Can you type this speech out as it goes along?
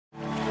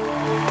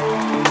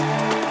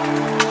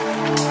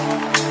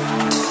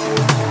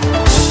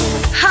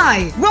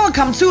Hi,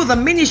 welcome to the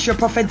ministry of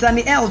Prophet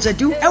Daniel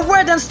Jedu, a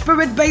word and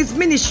spirit-based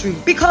ministry,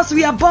 because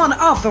we are born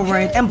of the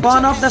word and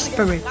born of the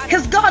spirit.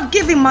 His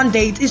God-given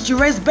mandate is to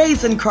raise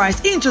babes in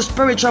Christ into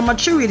spiritual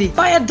maturity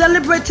by a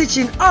deliberate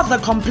teaching of the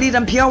complete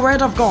and pure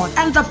word of God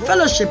and the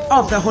fellowship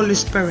of the Holy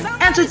Spirit,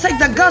 and to take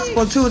the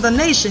gospel to the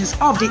nations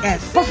of the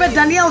earth. Prophet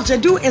Daniel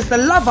Jedu is the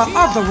lover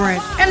of the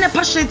word and a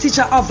passionate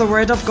teacher of the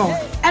word of God,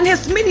 and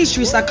his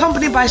ministry is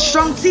accompanied by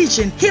strong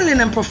teaching, healing,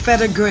 and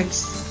prophetic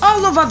grace.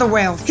 All over the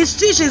world, his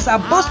teachings are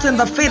boosting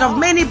the faith of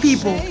many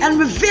people and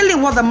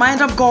revealing what the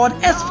mind of God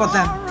is for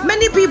them.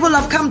 Many people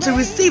have come to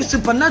receive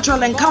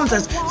supernatural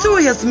encounters through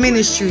his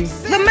ministry.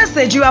 The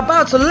message you are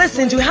about to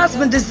listen to has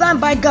been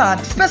designed by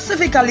God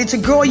specifically to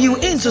grow you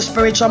into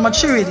spiritual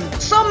maturity.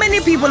 So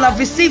many people have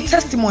received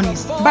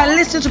testimonies by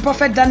listening to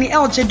Prophet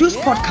Daniel Jedu's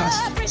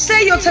podcast.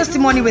 Share your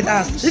testimony with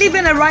us,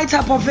 leaving a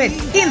write-up of it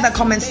in the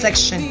comment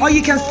section, or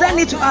you can send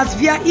it to us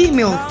via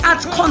email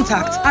at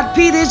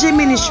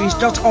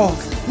contact@pdgministries.org.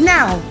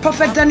 Now,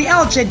 Prophet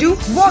Daniel Jedu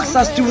walks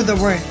us through the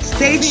word.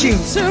 Stay tuned.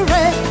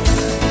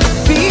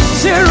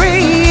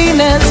 Victory in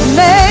His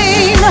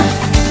name.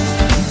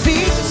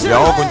 We are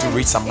all going to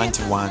read Psalm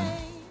 91.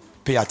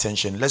 Pay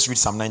attention. Let's read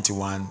Psalm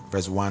 91,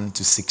 verse 1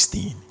 to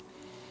 16.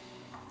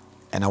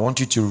 And I want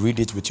you to read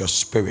it with your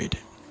spirit.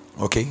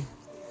 Okay?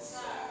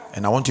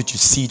 And I want you to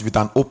see it with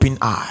an open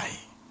eye.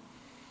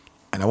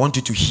 And I want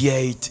you to hear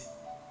it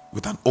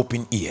with an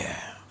open ear.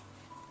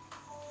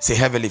 Say,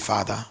 Heavenly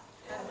Father,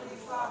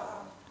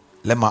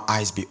 let my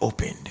eyes be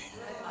opened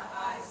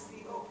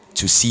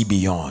to see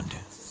beyond.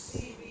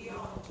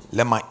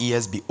 Let my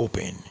ears be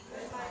open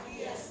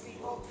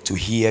to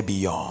hear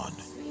beyond.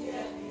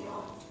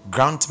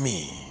 Grant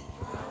me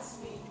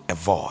a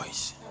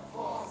voice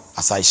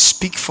as I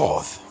speak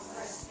forth.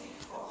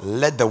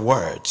 Let the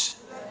words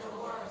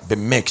be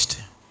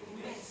mixed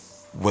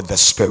with the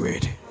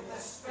Spirit.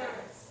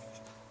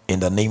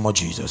 In the name of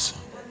Jesus.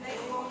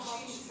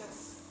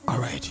 All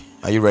right.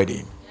 Are you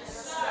ready?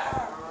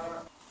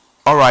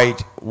 All right,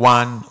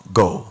 one,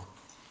 go.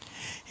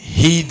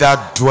 He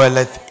that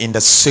dwelleth in the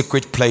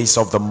secret place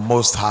of the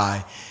Most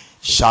High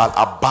shall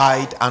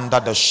abide under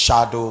the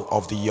shadow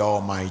of the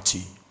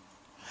Almighty.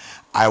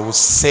 I will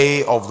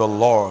say of the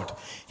Lord,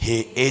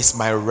 He is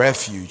my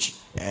refuge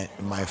and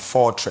my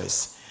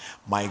fortress.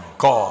 My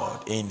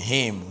God, in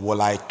Him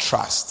will I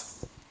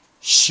trust.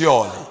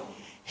 Surely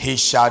He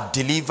shall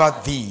deliver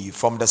thee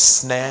from the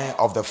snare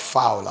of the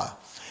fowler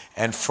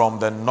and from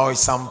the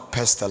noisome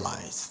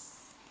pestilence.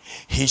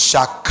 He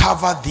shall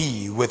cover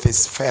thee with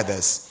his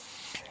feathers,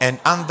 and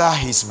under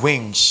his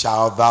wings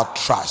shalt thou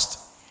trust.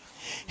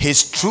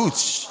 His truth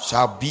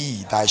shall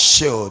be thy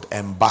shield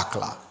and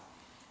buckler.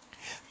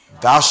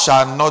 Thou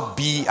shalt not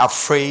be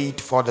afraid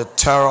for the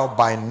terror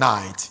by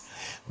night,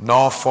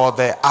 nor for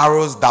the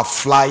arrows that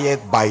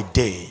flieth by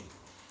day,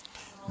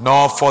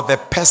 nor for the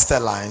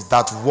pestilence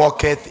that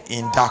walketh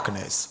in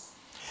darkness,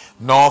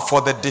 nor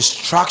for the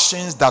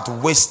destructions that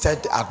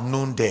wasted at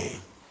noonday.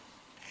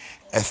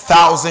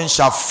 1,000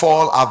 shall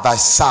fall at thy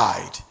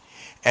side,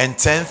 and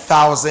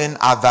 10,000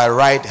 at thy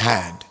right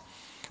hand,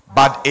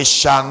 but it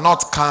shall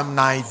not come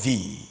nigh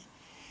thee.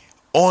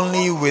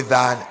 Only with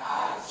thine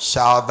eyes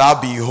shalt thou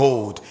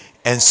behold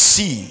and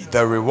see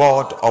the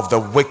reward of the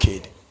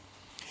wicked.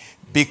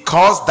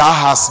 Because thou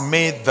hast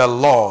made the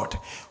Lord,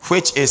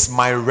 which is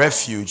my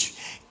refuge,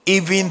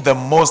 even the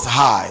Most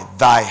High,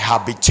 thy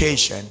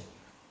habitation,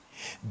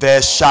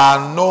 there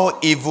shall no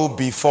evil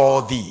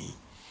befall thee,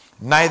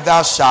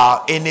 neither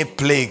shall any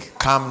plague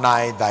come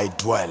nigh thy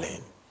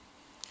dwelling.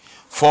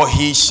 For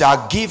he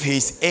shall give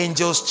his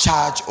angels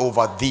charge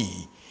over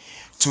thee,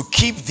 to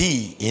keep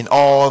thee in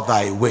all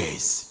thy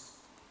ways.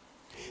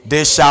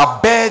 They shall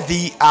bear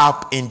thee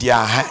up in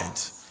their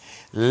hands,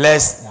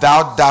 lest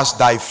thou dash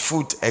thy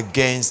foot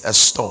against a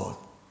stone.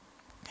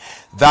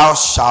 Thou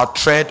shalt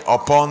tread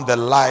upon the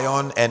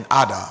lion and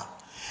adder,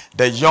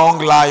 the young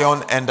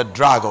lion and the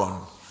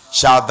dragon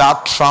shalt thou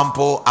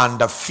trample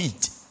under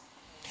feet.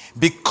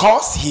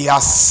 Because he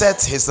has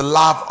set his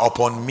love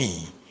upon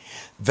me,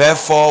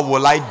 therefore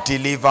will I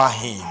deliver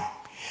him.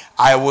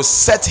 I will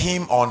set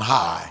him on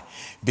high,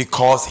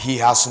 because he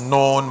has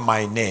known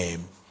my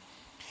name.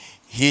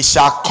 He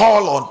shall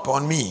call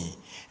upon me,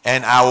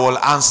 and I will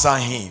answer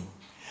him.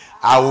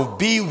 I will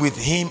be with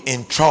him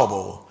in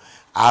trouble.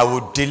 I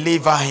will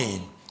deliver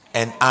him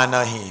and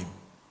honor him.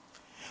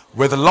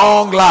 With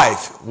long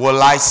life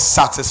will I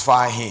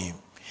satisfy him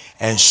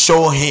and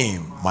show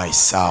him my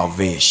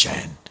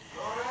salvation.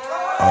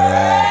 All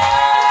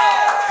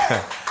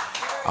right.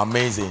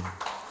 Amazing.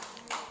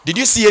 Did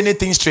you see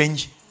anything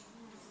strange?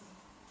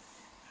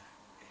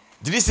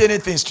 Did you see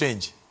anything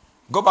strange?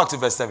 Go back to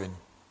verse 7.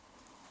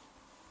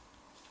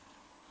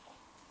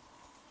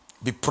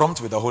 Be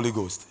prompt with the Holy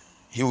Ghost.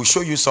 He will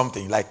show you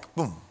something like,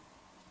 boom.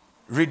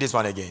 Read this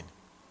one again.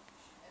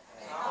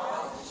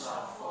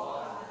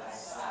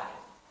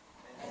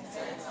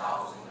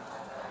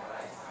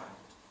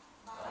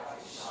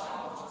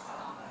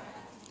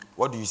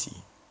 What do you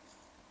see?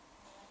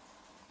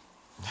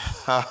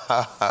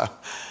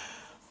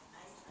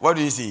 What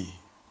do you see?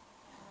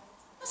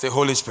 Say,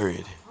 Holy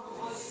Spirit,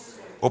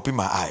 open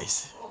my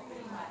eyes.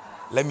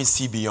 Let me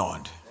see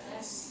beyond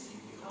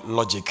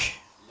logic.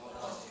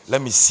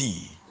 Let me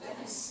see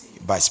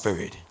by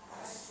spirit.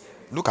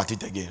 Look at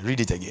it again. Read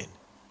it again.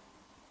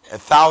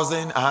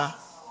 1,000.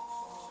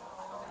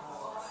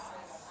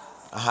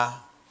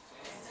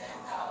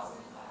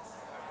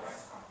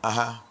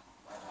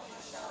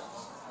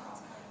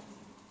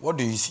 What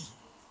do you see?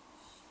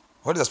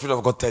 What is the Spirit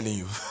of God telling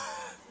you?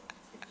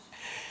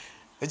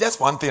 It's just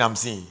one thing I'm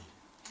seeing.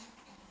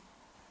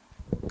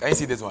 Can you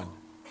see this one?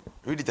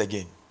 Read it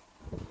again.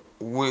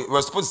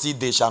 We're supposed to see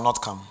they shall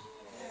not come.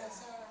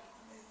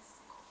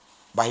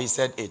 But he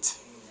said it.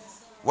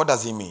 What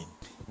does he mean?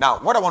 Now,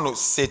 what I want to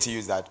say to you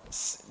is that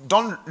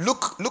don't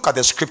look at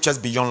the scriptures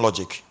beyond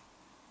logic.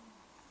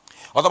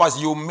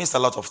 Otherwise, you miss a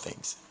lot of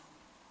things.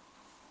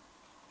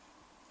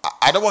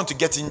 I don't want to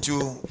get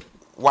into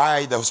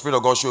why the Spirit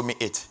of God showed me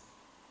it.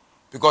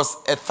 Because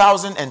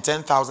 1,000 and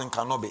 10,000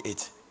 cannot be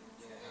it.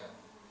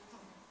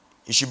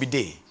 It should be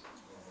they.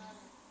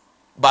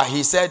 But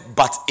he said,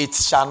 but it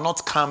shall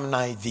not come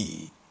nigh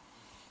thee.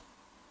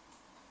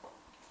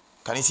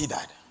 Can you see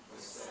that?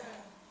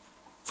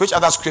 Which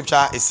other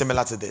scripture is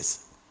similar to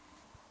this?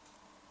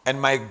 And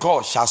my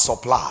God shall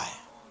supply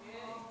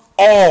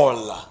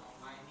all.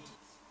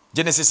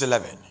 Genesis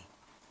 11.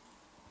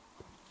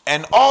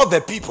 And all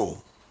the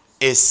people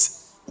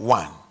is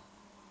one.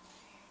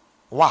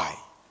 Why?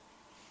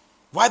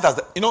 Why does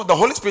the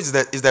Holy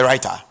Spirit is the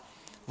writer?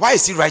 Why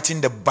is he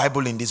writing the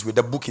Bible in this way,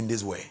 the book in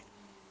this way?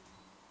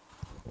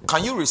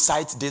 Can you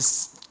recite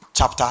this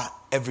chapter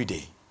every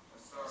day?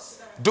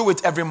 Do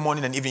it every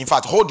morning and evening. In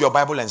fact, hold your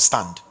Bible and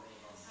stand.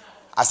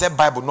 I said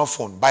Bible, not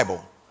phone.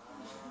 Bible.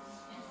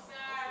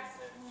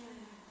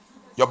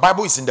 Your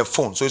Bible is in the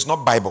phone, so it's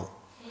not Bible.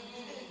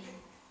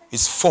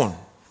 It's phone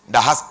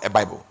that has a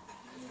Bible.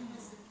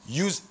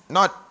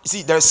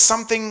 See, there's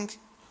something,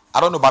 I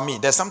don't know about me,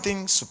 there's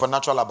something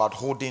supernatural about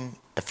holding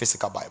a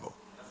physical Bible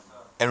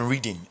and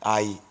reading.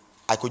 I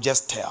could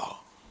just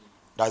tell.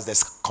 That's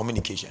this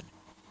communication.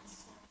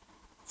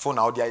 Phone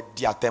out there,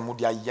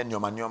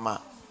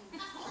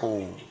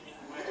 oh.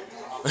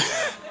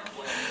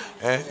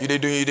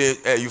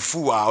 You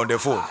fool on the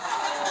phone.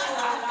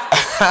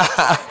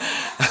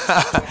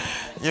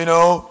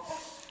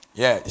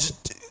 Yeah.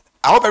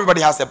 I hope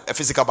everybody has a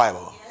physical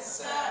Bible. Yes,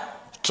 sir.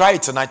 Try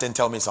it tonight and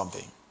tell me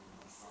something.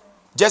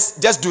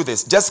 Just do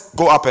this. Just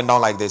go up and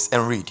down like this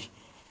and read.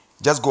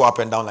 Just go up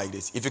and down like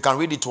this. If you can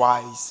read it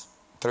twice,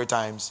 3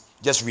 times,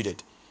 just read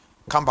it.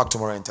 Come back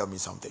tomorrow and tell me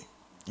something.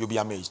 You'll be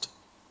amazed.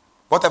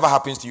 Whatever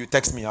happens to you,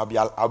 text me. I'll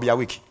be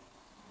awake.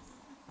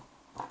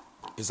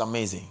 It's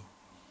amazing.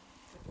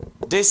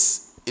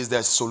 This is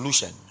the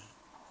solution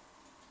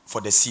for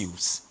the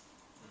seals.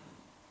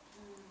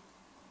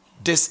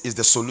 This is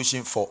the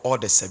solution for all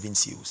the 7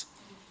 seals.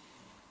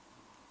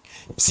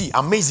 See,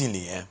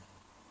 amazingly,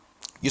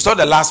 you saw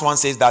the last one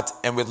says that,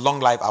 and with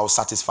long life I will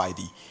satisfy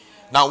thee.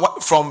 Now,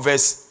 from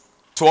verse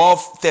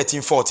 12,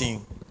 13,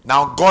 14,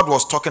 now God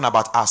was talking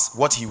about us,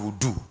 what he will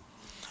do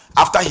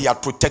after he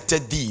had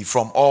protected thee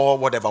from all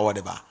whatever.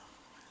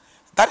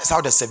 That is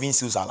how the 7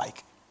 seals are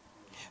like.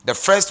 The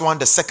first one,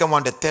 the second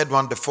one, the third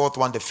one, the fourth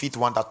one, the fifth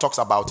one, that talks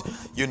about,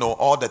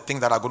 all the things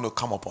that are going to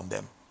come upon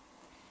them.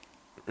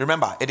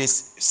 Remember, it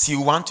is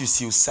seal 1 to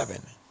seal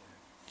 7.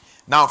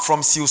 Now,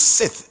 from seal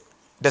 6,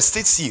 the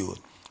 6th seal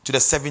to the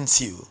 7th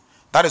seal,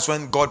 that is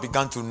when God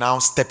began to now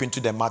step into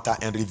the matter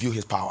and reveal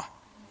his power.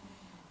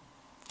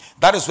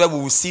 That is where we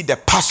will see the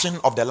passion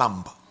of the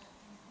Lamb.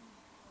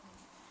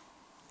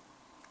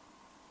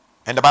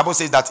 And the Bible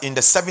says that in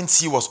the 7th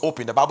seal was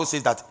opened, the Bible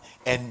says that,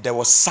 and there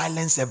was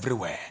silence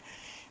everywhere.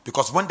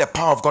 Because when the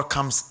power of God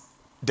comes,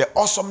 the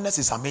awesomeness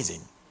is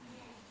amazing.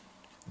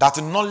 That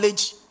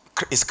knowledge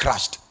is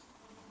crushed.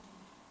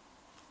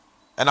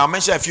 And I'll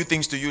mention a few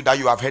things to you that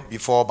you have heard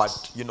before,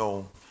 but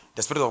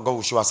the Spirit of God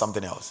will show us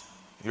something else.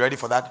 You ready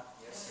for that?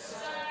 Yes, sir.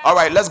 All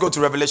right, let's go to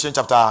Revelation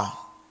chapter,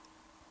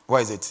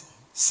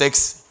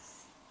 6,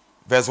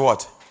 verse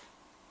what?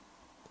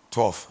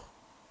 12.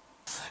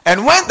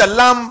 And when the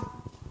Lamb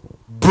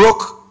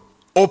broke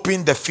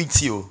open the 5th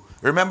seal,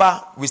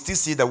 remember, we still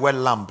see the word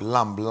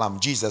lamb,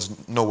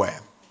 Jesus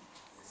nowhere.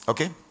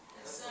 Okay?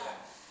 Yes, sir.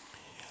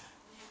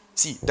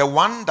 See, the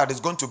one that is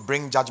going to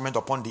bring judgment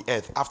upon the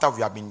earth after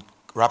we have been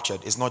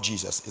raptured is not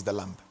Jesus, it's the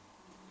Lamb.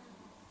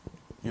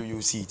 You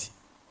see it.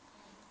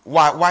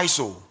 Why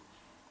so?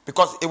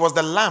 Because it was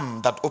the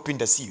Lamb that opened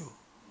the seal.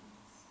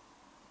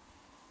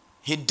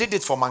 He did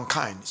it for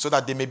mankind so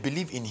that they may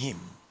believe in him.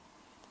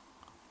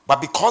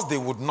 But because they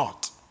would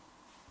not,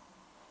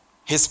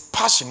 his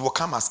passion will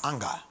come as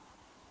anger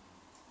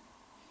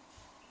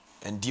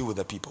and deal with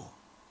the people.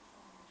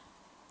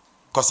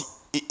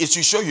 Because it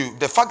should show you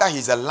the fact that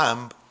he's a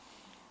lamb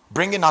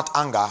bringing out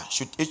anger.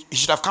 He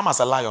should have come as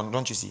a lion,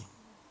 don't you see?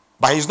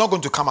 But he's not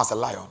going to come as a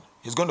lion.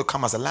 He's going to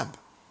come as a lamb.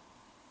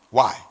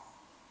 Why?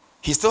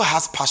 He still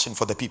has passion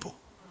for the people.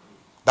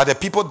 That the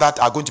people that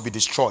are going to be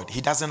destroyed, he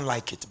doesn't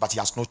like it, but he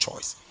has no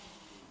choice.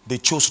 They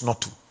chose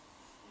not to.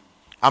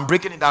 I'm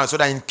breaking it down so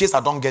that in case I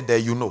don't get there,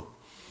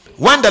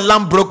 When the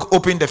Lamb broke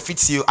open the fifth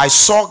seal, I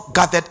saw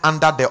gathered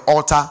under the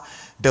altar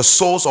the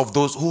souls of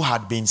those who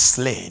had been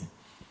slain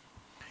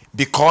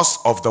because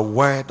of the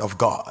word of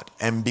God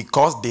and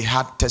because they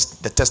had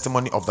the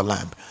testimony of the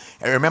Lamb.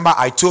 And remember,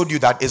 I told you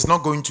that it's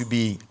not going to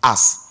be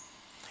us.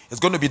 It's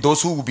going to be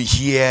those who will be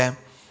here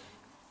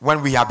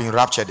when we have been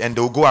raptured, and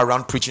they will go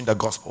around preaching the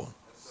gospel.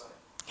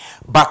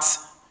 But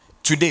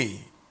today,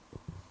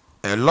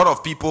 a lot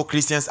of people,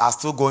 Christians, are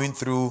still going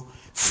through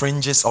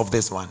fringes of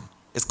this one.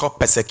 It's called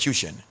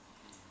persecution.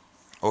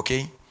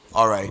 Okay?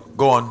 All right,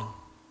 go on.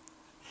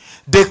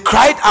 They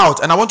cried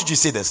out, and I want you to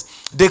say this.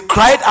 They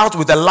cried out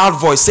with a loud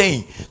voice,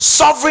 saying,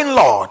 Sovereign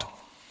Lord,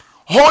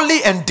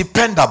 holy and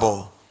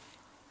dependable.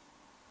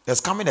 There's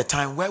coming a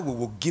time where we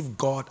will give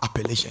God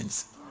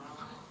appellations.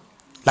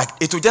 Like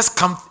it will just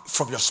come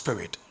from your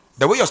spirit.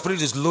 The way your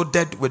spirit is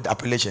loaded with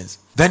appellations.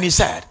 Then he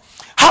said,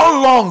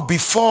 how long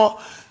before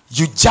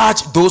you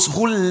judge those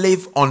who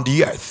live on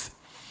the earth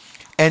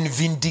and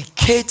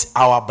vindicate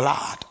our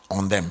blood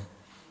on them?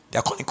 They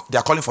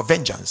are calling for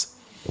vengeance.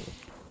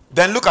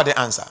 Then look at the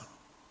answer.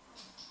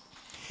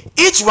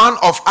 Each one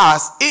of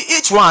us,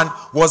 each one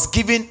was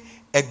given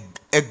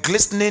a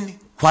glistening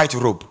white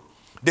robe.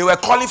 They were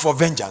calling for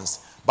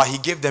vengeance, but he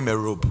gave them a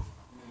robe.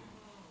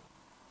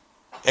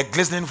 A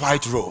glistening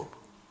white robe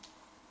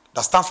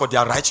that stands for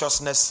their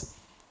righteousness,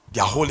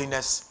 their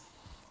holiness,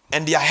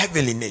 and their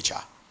heavenly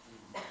nature,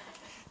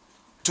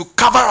 to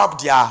cover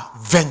up their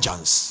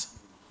vengeance.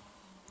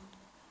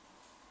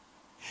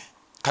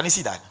 Can you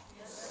see that?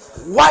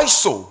 Yes. Why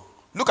so?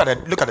 Look at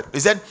it. He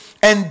said,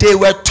 and they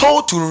were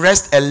told to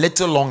rest a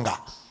little longer.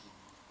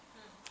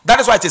 That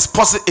is why it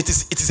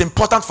is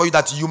important for you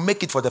that you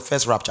make it for the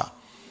first rapture.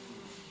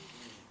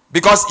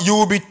 Because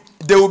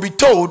they will be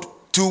told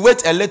to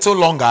wait a little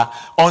longer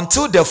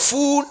until the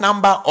full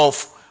number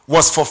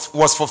was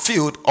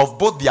fulfilled of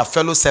both their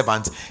fellow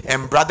servants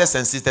and brothers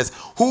and sisters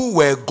who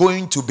were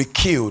going to be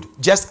killed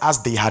just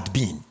as they had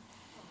been.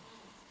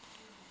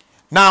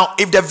 Now,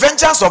 if the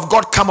vengeance of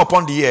God come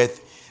upon the earth,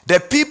 the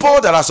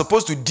people that are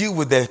supposed to deal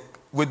with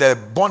the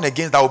born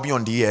again that will be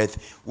on the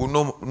earth will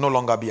no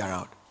longer be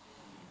around.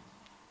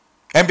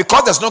 And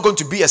because there's not going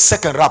to be a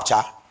second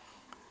rapture,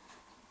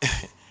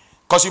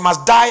 because you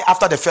must die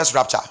after the first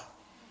rapture,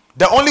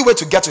 the only way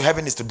to get to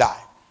heaven is to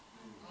die.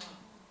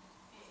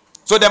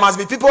 So there must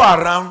be people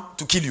around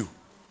to kill you.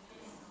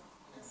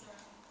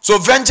 So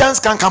vengeance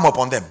can come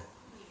upon them.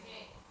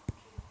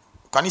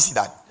 Can you see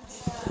that?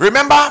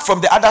 Remember,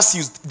 from the other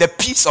seals, the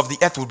peace of the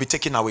earth will be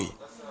taken away.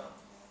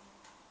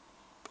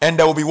 And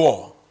there will be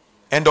war.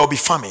 And there will be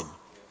famine.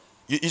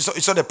 You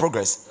saw the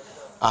progress?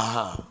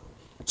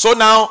 So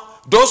now,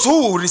 those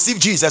who will receive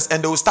Jesus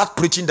and they will start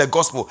preaching the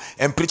gospel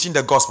and preaching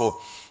the gospel.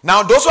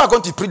 Now, those who are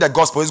going to preach the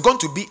gospel is going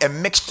to be a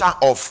mixture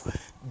of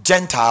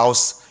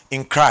Gentiles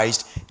in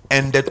Christ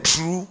and the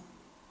true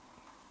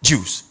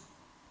Jews.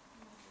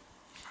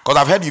 Because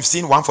I've heard you've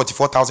seen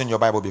 144,000 in your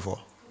Bible before.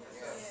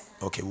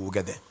 Okay, we'll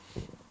get there.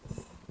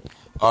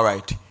 All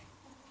right.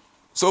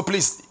 So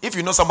please, if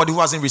you know somebody who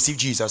hasn't received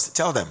Jesus,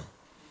 tell them.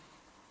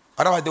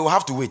 Otherwise, they will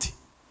have to wait.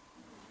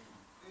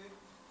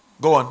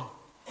 Go on.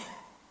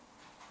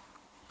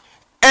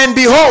 And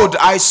behold,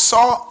 I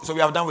saw. So we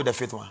have done with the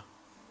fifth one.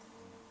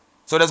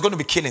 So there's going to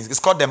be killings. It's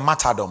called the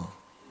martyrdom.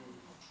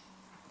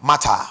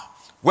 Martyr.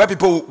 Where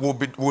people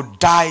will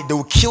die. They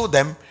will kill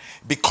them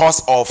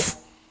because of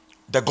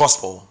the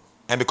gospel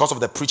and because of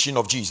the preaching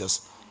of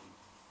Jesus.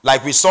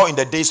 Like we saw in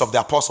the days of the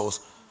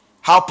apostles.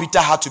 How Peter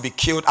had to be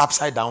killed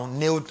upside down,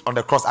 nailed on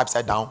the cross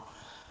upside down.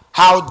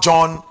 How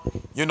John,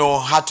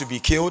 had to be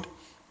killed.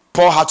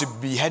 Paul had to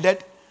be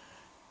beheaded.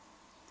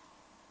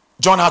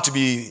 John had to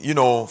be,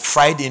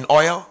 fried in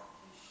oil.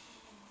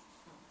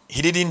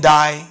 He didn't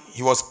die.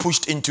 He was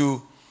pushed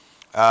into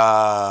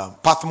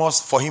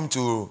Patmos for him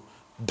to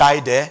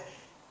die there.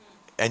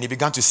 And he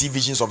began to see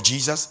visions of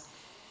Jesus.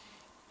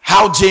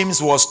 How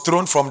James was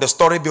thrown from the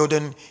story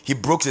building. He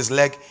broke his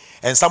leg.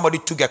 And somebody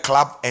took a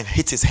club and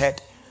hit his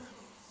head.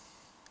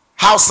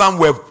 How some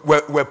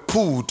were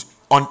pulled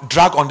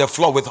dragged on the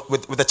floor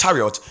with a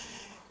chariot.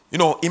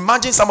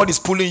 Imagine somebody's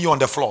pulling you on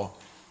the floor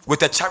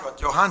with a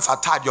chariot. Your hands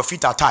are tied, your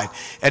feet are tied,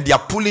 and they are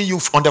pulling you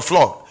on the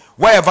floor.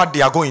 Wherever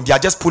they are going, they are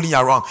just pulling you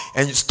around,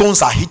 and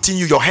stones are hitting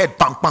you, your head,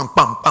 bam, bam,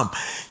 bam, bam.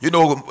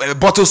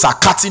 Bottles are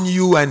cutting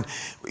you, and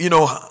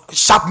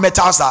sharp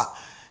metals are.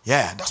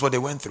 Yeah, that's what they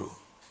went through.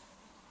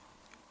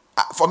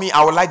 For me,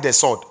 I would like the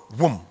sword.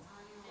 Boom.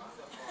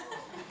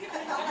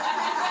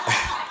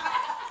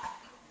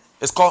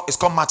 It's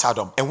called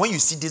martyrdom. And when you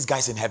see these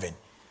guys in heaven,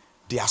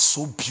 they are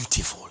so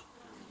beautiful.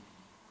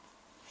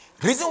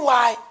 Reason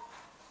why,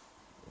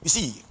 you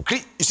see,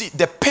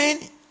 the pain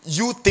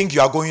you think you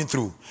are going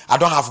through. I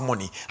don't have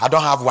money. I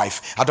don't have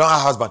wife. I don't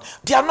have husband.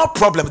 They are not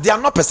problems. They are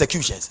not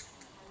persecutions.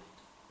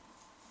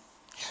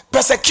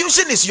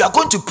 Persecution is you are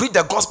going to preach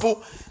the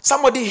gospel.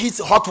 Somebody hits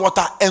hot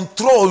water and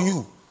throw on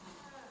you.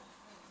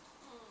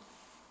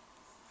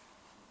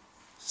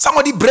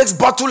 Somebody breaks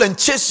bottle and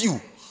chase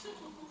you.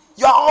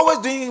 You are always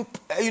doing,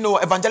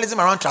 evangelism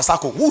around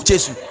Trasaco. Who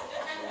chase you?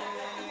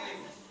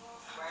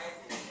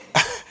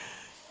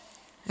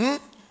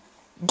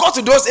 Go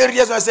to those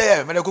areas where I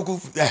say,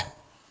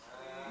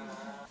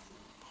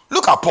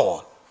 Look at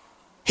Paul.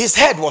 His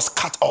head was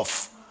cut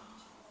off.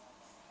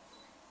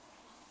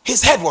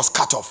 His head was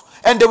cut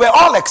off. And they were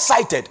all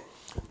excited.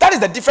 That is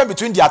the difference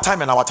between their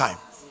time and our time.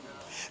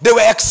 They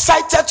were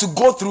excited to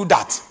go through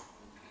that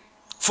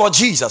for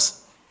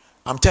Jesus.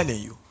 I'm telling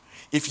you,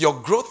 if your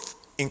growth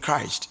in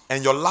Christ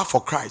and your love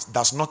for Christ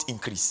does not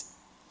increase,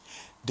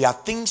 there are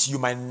things you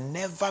might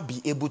never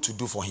be able to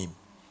do for him.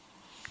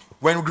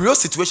 When real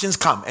situations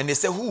come and they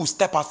say, who will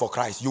step out for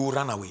Christ? You will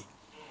run away.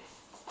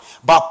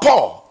 But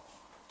Paul,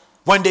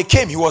 when they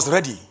came, he was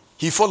ready.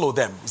 He followed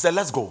them. He said,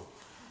 let's go.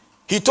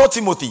 He told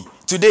Timothy,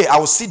 today I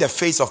will see the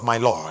face of my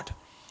Lord.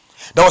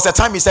 There was a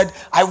time he said,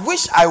 I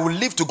wish I would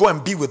live to go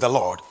and be with the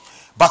Lord,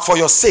 but for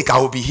your sake I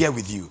will be here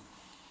with you.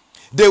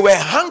 They were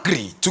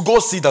hungry to go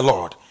see the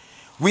Lord.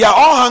 We are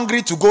all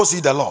hungry to go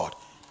see the Lord.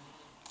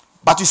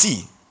 But you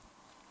see,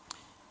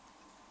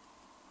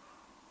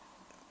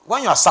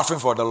 when you are suffering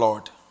for the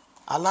Lord,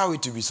 allow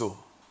it to be so.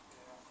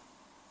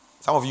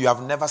 Some of you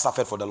have never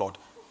suffered for the Lord.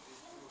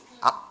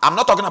 I'm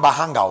not talking about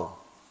hunger.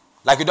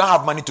 Like you don't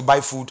have money to buy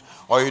food,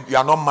 or you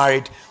are not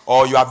married,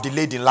 or you have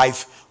delayed in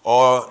life,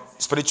 or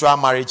spiritual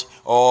marriage,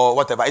 or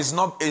whatever. It's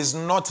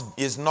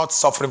not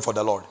suffering for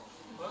the Lord.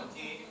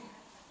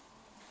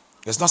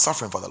 It's not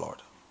suffering for the Lord.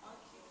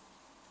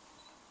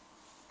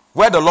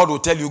 Where the Lord will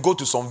tell you, go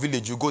to some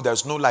village, you go,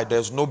 there's no light,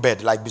 there's no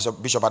bed, like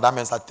Bishop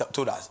Adam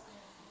told us.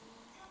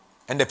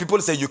 And the people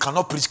say, you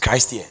cannot preach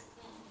Christ here.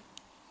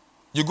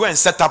 You go and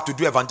set up to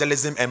do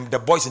evangelism, and the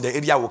boys in the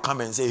area will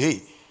come and say,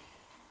 hey,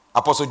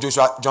 Apostle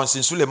Joshua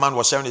Johnson Suleiman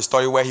was sharing a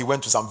story where he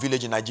went to some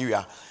village in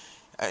Nigeria.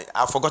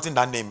 I've forgotten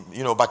that name,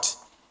 but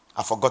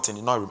I've forgotten.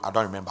 I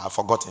don't remember. I've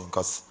forgotten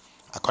because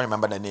I can't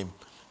remember the name.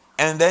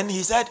 And then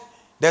he said,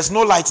 there's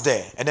no light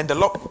there. And then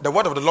the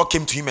word of the Lord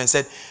came to him and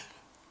said,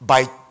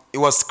 it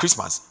was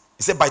Christmas.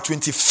 He said, by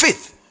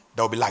 25th,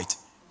 there will be light.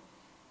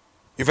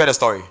 You've heard the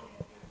story.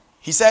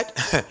 He said,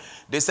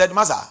 they said,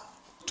 Master,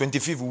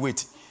 25th will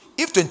wait.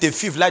 If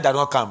 25th light does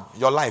not come,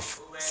 your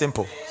life,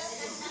 simple.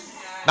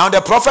 Now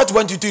the prophet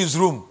went into his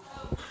room.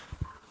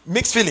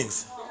 Mixed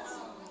feelings.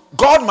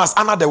 God must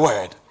honor the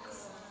word.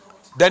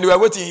 Then they were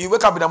waiting. He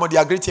wake up in the morning,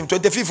 they agreed to him.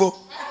 25th.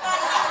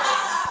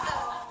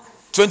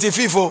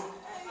 25th.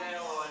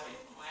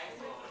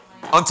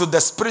 Until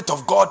the Spirit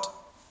of God,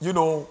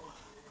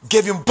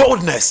 gave him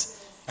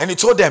boldness. And he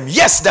told them,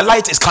 yes, the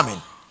light is coming.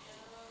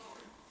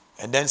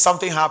 And then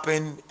something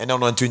happened. And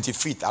then on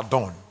 25th at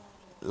dawn,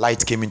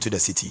 light came into the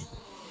city.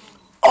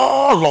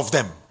 All of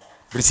them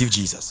received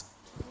Jesus.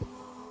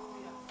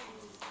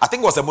 I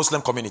think it was a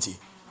Muslim community.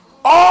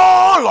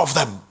 All of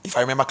them, if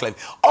I remember clearly,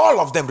 all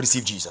of them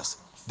received Jesus.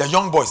 The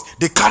young boys,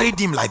 they carried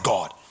him like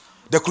God.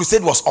 The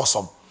crusade was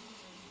awesome.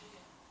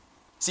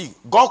 See,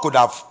 God could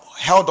have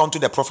held on to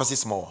the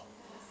prophecies more.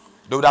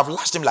 They would have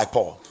lashed him like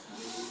Paul.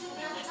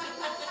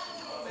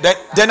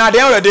 Then at the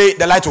end of the day,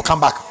 the light will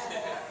come back.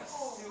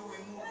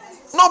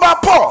 No,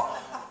 but Paul.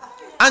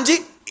 Angie,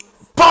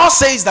 Paul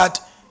says that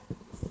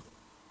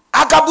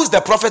Agabus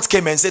the prophet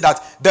came and said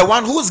that the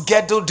one whose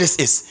girdle this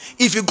is,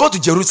 if you go to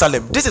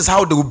Jerusalem, this is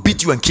how they will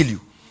beat you and kill you.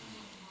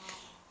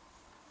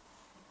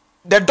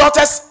 The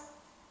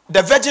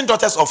virgin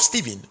daughters of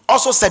Stephen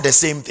also said the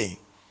same thing.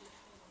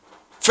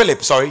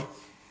 Philip, sorry.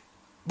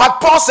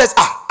 But Paul says,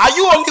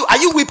 are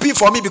you weeping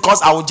for me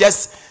because I will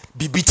just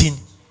be beaten?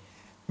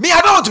 Me,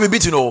 I don't want to be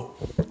beaten, no.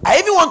 I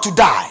even want to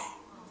die.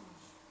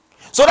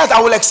 So that I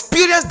will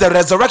experience the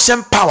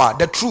resurrection power,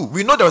 the true.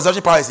 We know the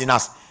resurrection power is in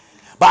us.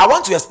 But I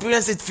want to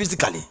experience it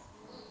physically.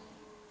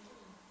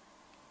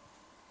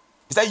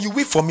 He said, you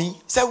weep for me?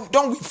 He said,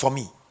 don't weep for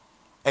me.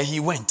 And he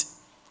went.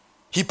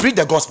 He preached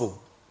the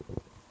gospel.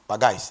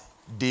 But guys,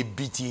 they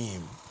beat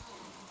him.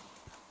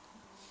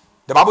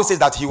 The Bible says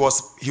that he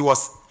was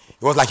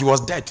like he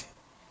was dead.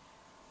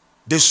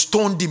 They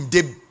stoned him.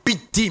 They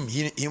beat him.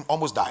 He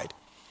almost died.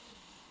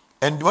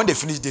 And when they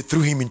finished, they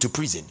threw him into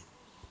prison.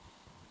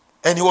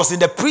 And it was in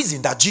the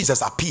prison that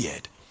Jesus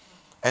appeared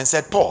and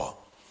said, Paul,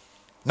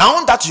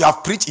 now that you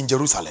have preached in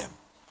Jerusalem,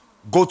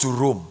 go to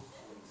Rome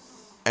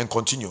and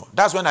continue.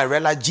 That's when I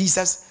realized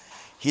Jesus,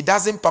 he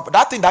doesn't,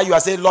 that thing that you are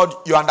saying, Lord,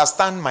 you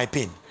understand my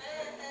pain.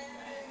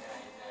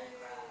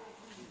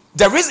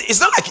 The reason, it's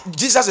not like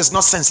Jesus is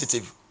not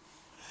sensitive,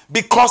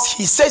 because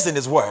he says in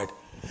his word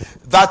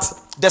that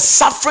the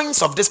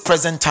sufferings of this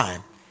present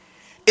time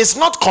is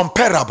not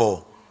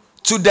comparable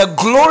to the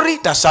glory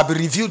that shall be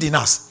revealed in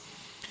us.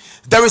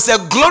 There is a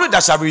glory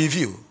that shall be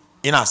revealed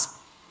in us.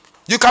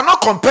 You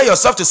cannot compare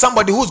yourself to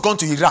somebody who's gone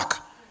to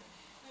Iraq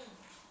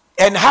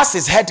and has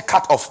his head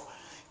cut off.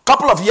 A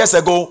couple of years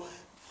ago,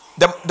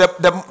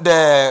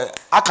 the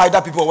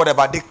Al-Qaeda people or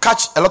whatever, they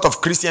catch a lot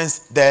of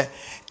Christians there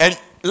and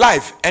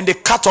live, and they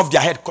cut off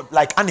their head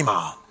like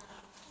animal.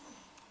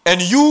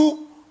 And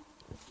you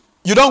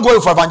don't go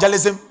for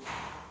evangelism.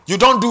 You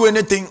don't do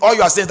anything. All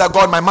you are saying is that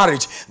God, my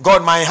marriage,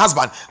 God, my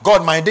husband,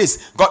 God, my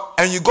this, God,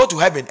 and you go to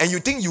heaven and you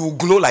think you will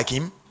glow like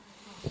him.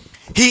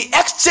 He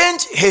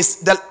exchanged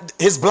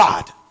his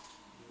blood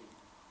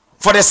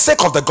for the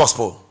sake of the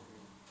gospel.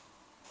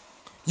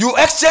 You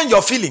exchange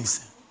your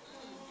feelings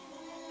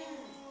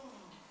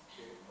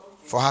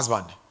for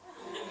husband.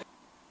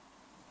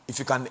 If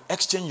you can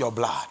exchange your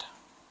blood,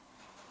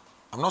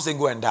 I'm not saying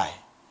go and die.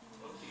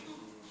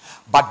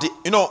 But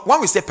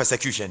when we say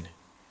persecution,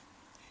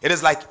 it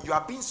is like you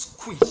are being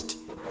squeezed.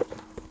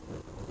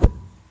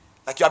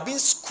 Like you are being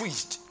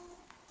squeezed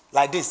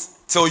like this.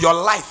 So your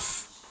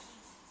life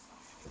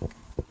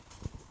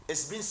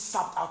is being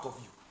sucked out of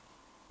you.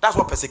 That's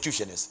what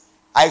persecution is.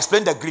 I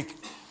explained the Greek.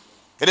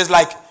 It is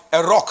like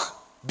a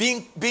rock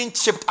being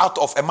chipped out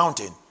of a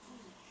mountain.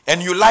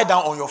 And you lie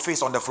down on your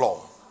face on the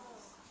floor.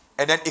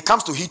 And then it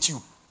comes to hit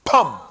you.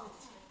 Pum!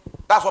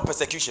 That's what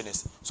persecution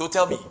is. So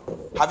tell me,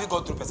 have you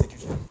gone through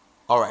persecution?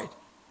 Alright.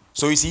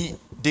 So you see,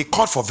 they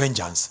called for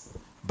vengeance,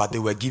 but they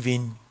were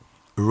given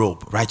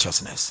robe,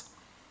 righteousness,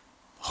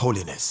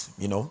 holiness,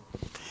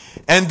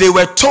 And they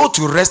were told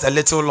to rest a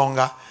little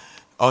longer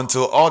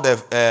until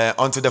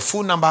until the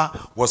full number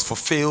was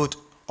fulfilled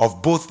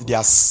of both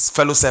their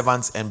fellow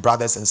servants and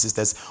brothers and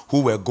sisters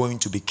who were going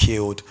to be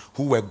killed.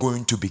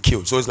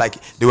 So it's like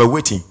they were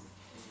waiting.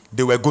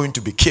 They were going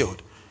to be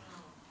killed.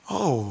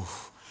 Oh,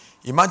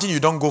 imagine you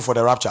don't go for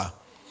the rapture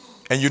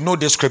and you know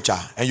this scripture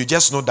and you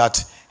just know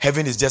that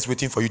heaven is just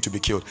waiting for you to be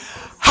killed.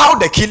 How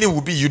the killing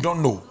will be, you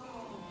don't know.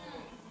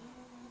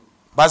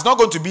 But it's not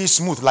going to be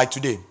smooth like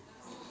today.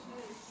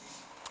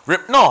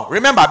 No,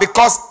 remember,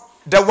 because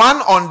the one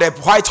on the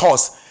white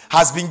horse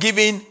has been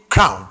given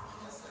crown,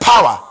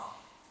 power.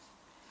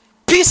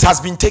 Peace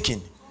has been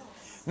taken.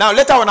 Now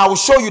later on I will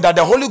show you that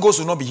the Holy Ghost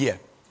will not be here.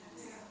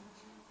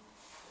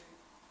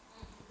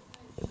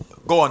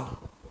 Go on.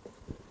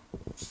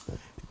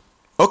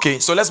 Okay,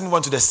 so let's move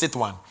on to the sixth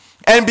one.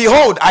 And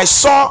behold, I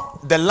saw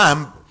the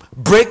Lamb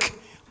break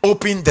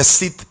open the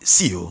sixth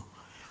seal,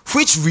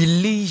 which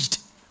released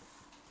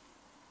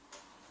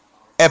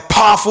a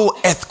powerful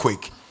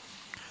earthquake.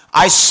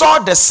 I saw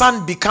the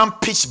sun become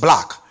pitch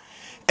black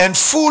and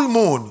full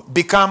moon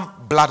become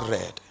blood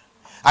red.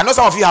 I know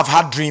some of you have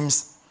had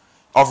dreams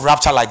of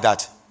rapture like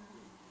that.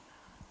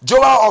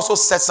 Joel also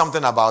said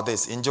something about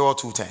this in Joel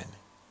 2:10.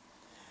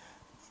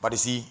 But you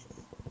see,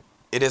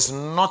 it is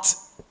not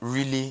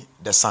really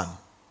the sun.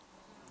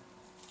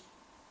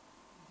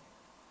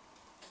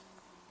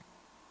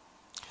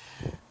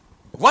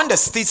 When the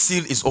sixth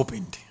seal is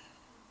opened,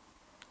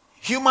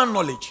 human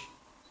knowledge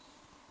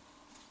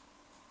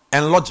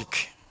and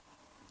logic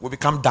will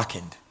become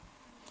darkened.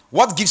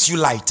 What gives you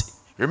light?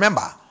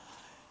 Remember,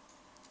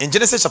 in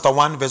Genesis chapter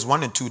 1, verse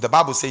 1 and 2, the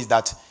Bible says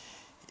that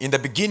in the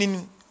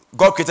beginning,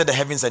 God created the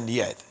heavens and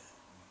the earth.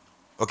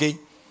 Okay?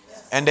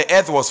 Yes. And the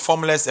earth was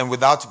formless and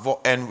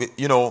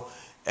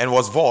and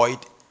was void,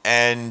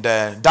 and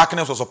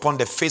darkness was upon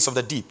the face of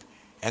the deep.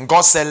 And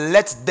God said,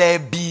 let there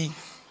be.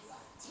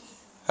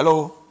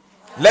 Hello?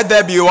 Let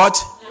there be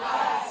what?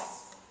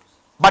 Yes.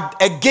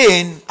 But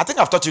again, I think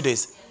I've taught you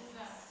this.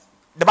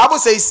 The Bible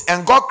says,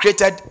 and God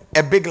created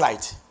a big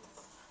light.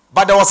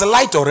 But there was a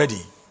light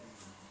already.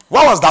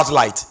 What was that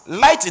light?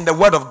 Light in the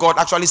word of God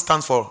actually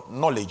stands for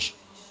knowledge.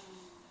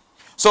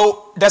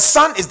 So the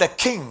Son is the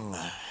King.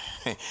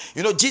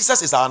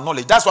 Jesus is our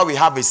knowledge. That's why we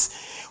have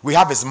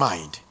his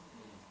mind.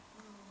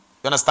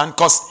 You understand?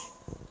 Because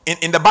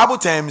in the Bible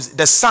terms,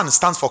 the sun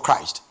stands for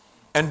Christ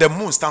and the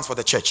moon stands for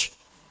the church.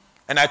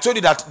 And I told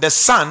you that the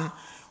sun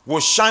will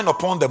shine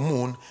upon the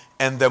moon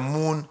and the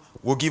moon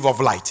will give off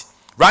light.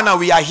 Right now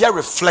we are here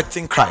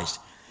reflecting Christ.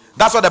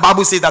 That's what the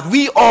Bible says, that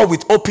we all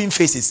with open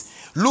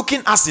faces,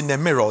 looking us in the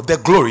mirror, the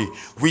glory,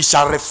 we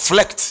shall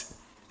reflect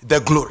the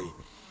glory.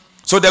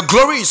 So the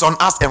glory is on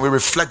us and we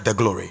reflect the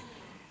glory.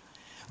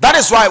 That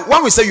is why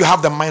when we say you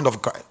have the mind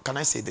of God, can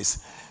I say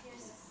this?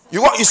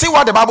 You see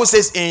what the Bible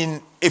says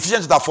in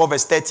Ephesians 4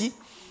 verse 30,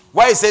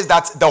 where it says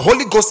that the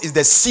Holy Ghost is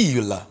the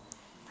seal.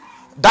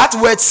 That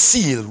word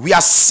seal, we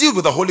are sealed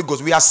with the Holy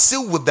Ghost. We are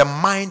sealed with the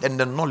mind and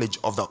the knowledge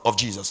of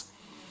Jesus.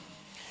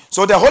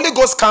 So the Holy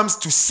Ghost comes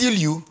to seal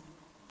you.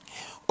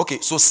 Okay,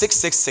 so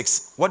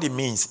 666, what it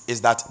means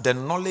is that the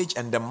knowledge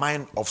and the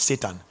mind of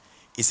Satan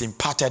is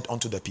imparted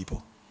onto the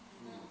people.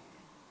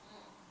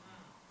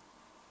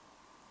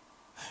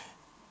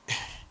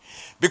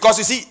 Because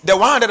you see, the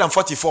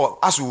 144,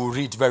 as we will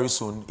read very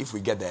soon, if we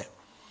get there,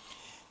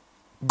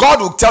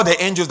 God will tell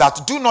the angels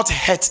that do not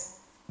hurt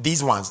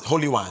these ones,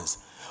 holy ones,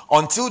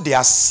 until they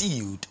are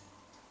sealed.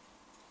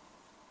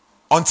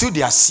 Until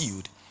they are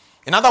sealed.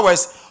 In other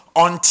words,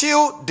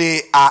 until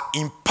they are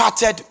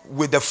imparted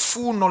with the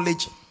full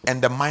knowledge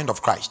and the mind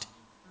of Christ.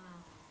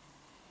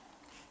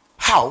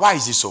 How? Why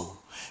is it so?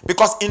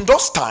 Because in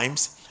those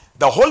times,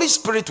 the Holy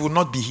Spirit will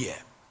not be here.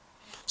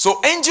 So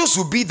angels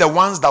will be the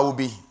ones that will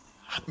be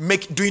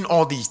doing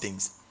all these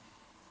things.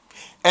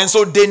 And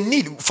so they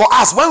need, for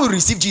us, when we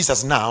receive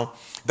Jesus now,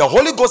 the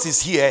Holy Ghost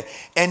is here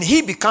and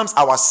he becomes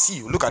our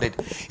seal. Look at it.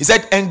 He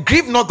said, and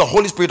grieve not the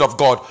Holy Spirit of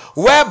God,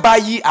 whereby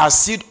ye are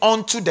sealed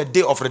unto the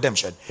day of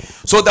redemption.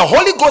 So the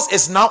Holy Ghost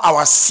is now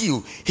our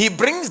seal. He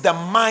brings the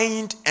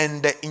mind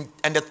and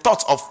the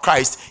thoughts of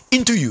Christ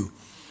into you.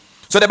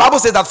 So the Bible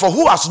says that for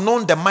who has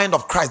known the mind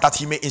of Christ that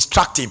he may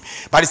instruct him.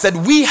 But he said,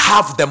 we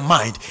have the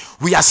mind.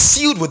 We are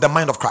sealed with the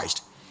mind of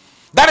Christ.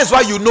 That is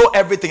why you know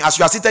everything. As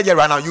you are seated here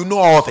right now, you know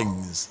all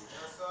things. Yes,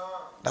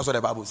 that's what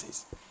the Bible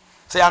says.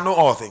 Say, I know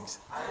all things.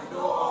 I know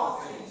all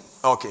things.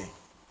 Okay.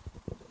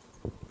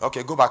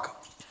 Okay, go back.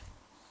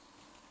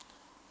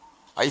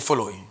 Are you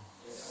following?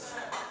 Yes,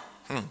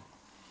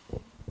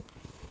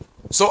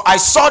 So I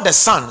saw the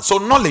Son. So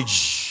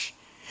knowledge.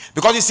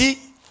 Because you see,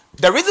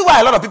 the reason why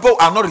a lot of people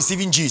are not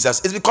receiving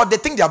Jesus is because they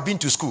think they have been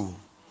to school.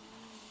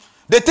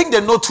 They think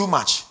they know too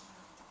much.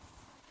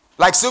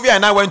 Like Sylvia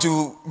and I went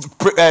to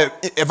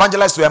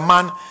evangelize to a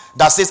man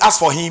that says, as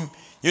for him,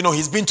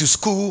 he's been to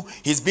school,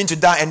 he's been to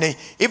that, and then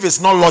if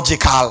it's not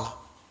logical,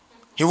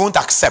 he won't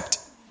accept.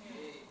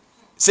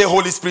 Say,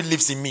 Holy Spirit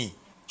lives in me.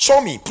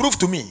 Show me, prove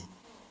to me.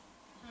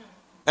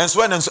 And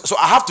so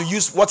I have to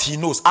use what he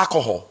knows,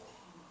 alcohol,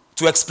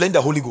 to explain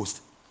the Holy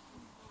Ghost.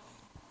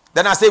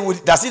 Then I say,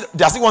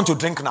 does he want to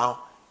drink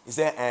now? He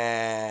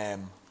said,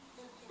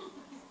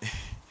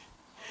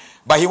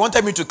 but he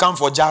wanted me to come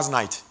for jazz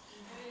night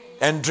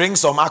and drink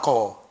some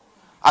alcohol.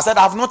 I said,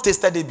 I have not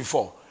tasted it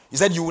before. He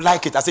said, you will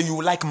like it. I said, you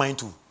will like mine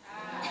too.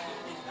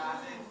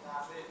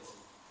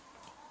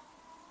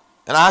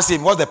 And I asked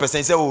him, what's the percent?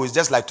 He said, oh, it's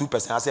just like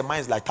 2%. I said, mine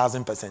is like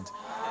 1,000%.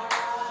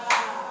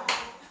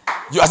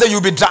 I said,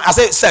 you'll be drunk. I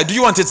said, sir, do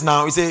you want it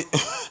now? He said,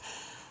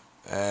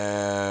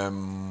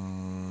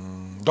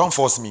 don't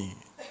force me.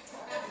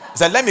 He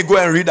said, let me go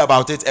and read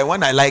about it. And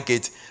when I like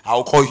it,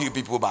 I'll call you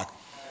people back.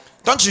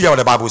 Don't you hear what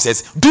the Bible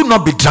says? Do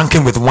not be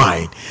drunken with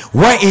wine,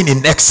 wherein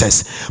in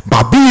excess,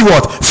 but be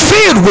what?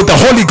 Filled with the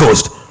Holy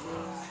Ghost.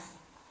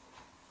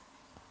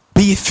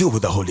 Be filled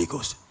with the Holy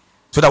Ghost.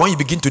 So that when you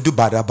begin to do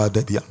bad, they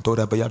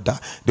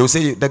will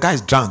say, the guy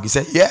is drunk. He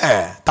said,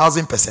 yeah,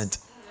 1,000%.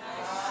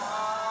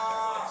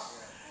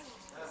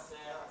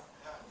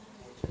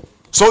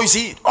 So you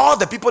see, all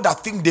the people that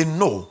think they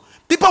know,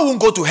 people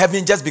won't go to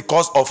heaven just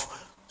because of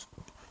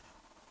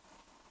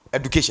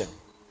education.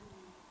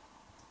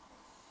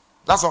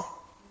 That's all.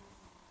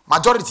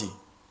 Majority.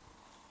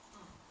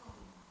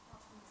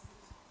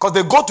 Because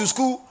they go to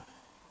school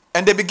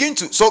and they begin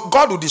to. So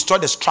God will destroy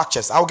the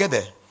structures. I'll get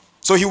there.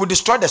 So he will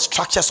destroy the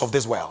structures of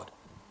this world.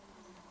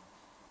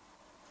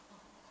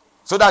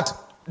 So that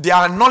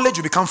their knowledge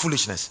will become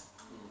foolishness.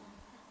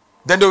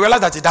 Then they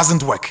realize that it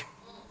doesn't work.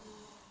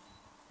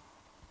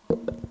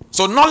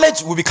 So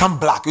knowledge will become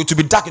black. It will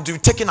be dark. It will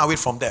be taken away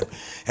from them.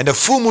 And the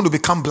full moon will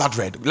become blood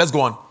red. Let's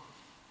go on.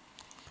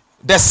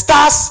 The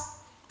stars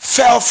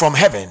fell from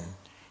heaven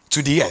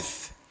to the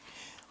earth,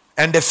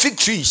 and the fig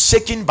tree,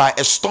 shaken by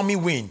a stormy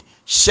wind,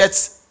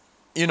 sheds,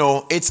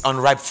 its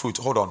unripe fruit.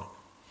 Hold on.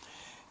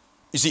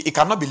 You see, it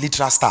cannot be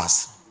literal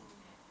stars,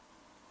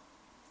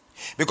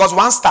 because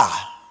one star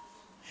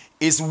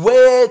is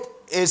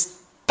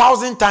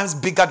 1,000 times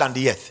bigger than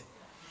the earth.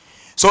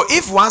 So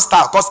if one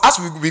star, because as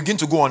we begin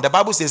to go on, the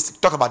Bible says,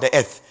 talk about the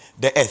earth,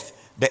 the earth,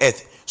 the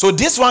earth. So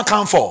this one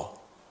can't fall.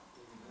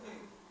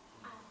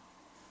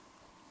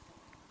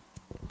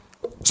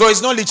 So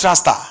it's not literal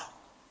star.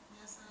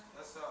 Yes,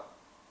 sir.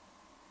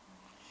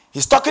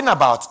 He's talking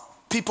about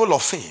people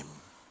of fame.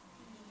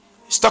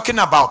 He's talking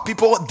about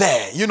people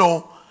there,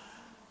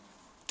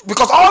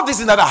 because all these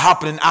things that are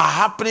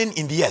happening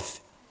in the earth.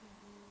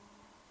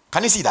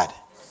 Can you see that?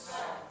 Yes, sir.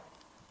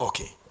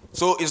 Okay.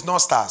 So it's not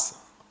stars.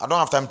 I don't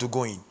have time to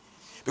go in.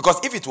 Because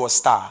if it was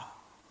star,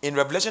 in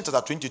Revelation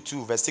chapter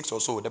 22, verse 6 or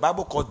so, the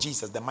Bible called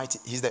Jesus the mighty.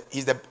 He's the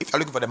if you're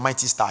looking for the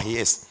mighty star, he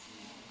is.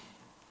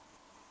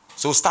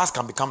 So stars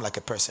can become like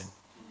a person.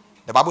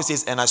 The Bible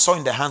says, and I saw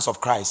in the hands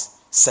of Christ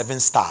 7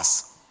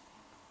 stars.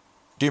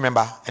 Do you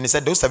remember? And he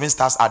said those 7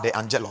 stars are the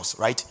angelos,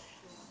 right?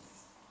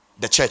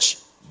 The church,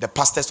 the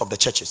pastors of the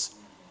churches.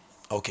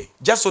 Okay.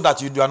 Just so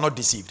that you are not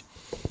deceived.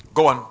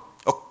 Go on.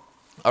 Oh,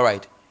 all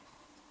right.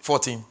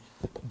 14.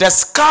 The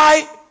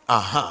sky,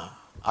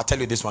 I'll tell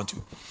you this one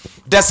too.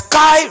 The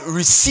sky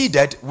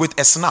receded with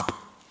a snap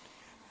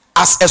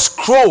as a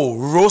scroll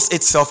rose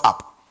itself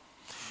up.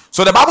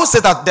 So the Bible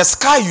says that the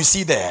sky you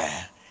see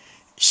there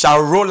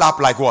shall roll up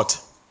like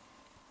what?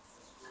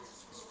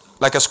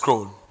 Like a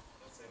scroll.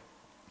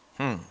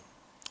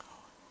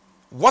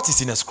 What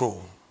is in a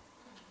scroll?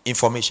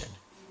 Information.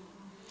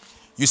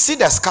 You see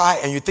the sky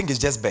and you think it's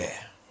just bare.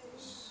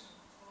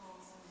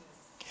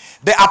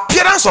 The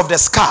appearance of the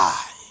sky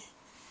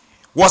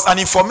was an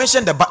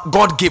information that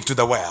God gave to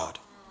the world.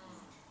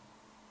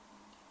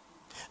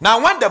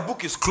 Now when the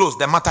book is closed,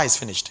 the matter is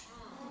finished.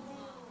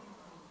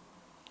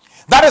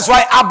 That is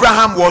why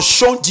Abraham was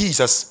shown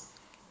Jesus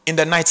in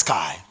the night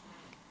sky.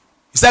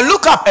 He said,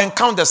 look up and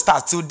count the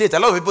stars. Till date, a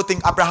lot of people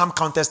think Abraham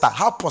counted stars.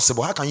 How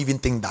possible? How can you even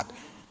think that?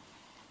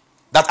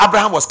 That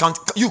Abraham was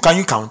counting. Can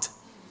you count?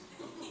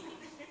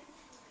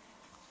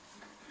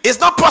 It's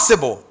not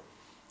possible.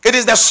 It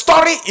is the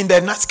story in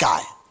the night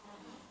sky.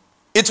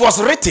 It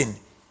was written.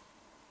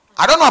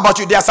 I don't know about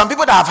you. There are some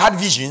people that have had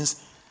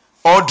visions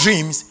or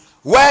dreams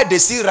where they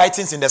see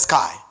writings in the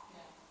sky.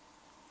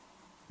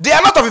 There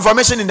are a lot of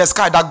information in the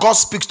sky that God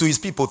speaks to his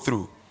people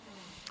through.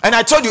 And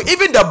I told you,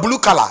 even the blue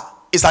color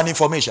is an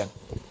information.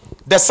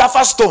 The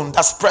sapphire stone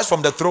that spreads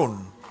from the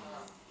throne.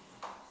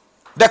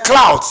 The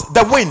clouds,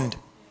 the wind.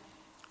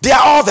 They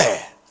are all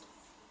there.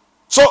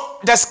 So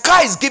the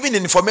sky is giving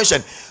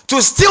information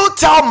to still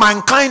tell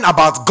mankind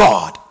about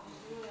God.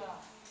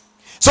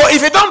 So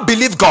if you don't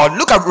believe God,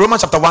 look at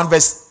Romans chapter 1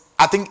 verse,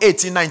 I think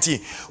 18,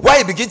 19, where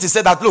he begins to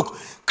say that, look,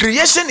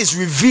 creation is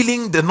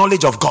revealing the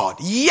knowledge of God.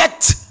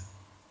 Yet,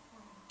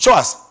 show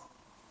us.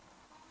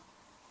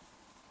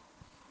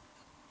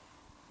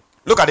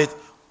 Look at it.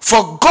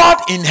 For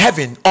God in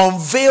heaven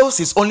unveils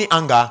his only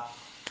anger,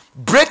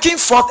 breaking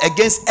forth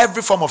against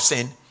every form of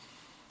sin,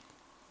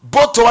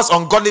 both towards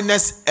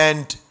ungodliness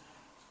and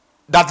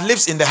that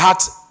lives in the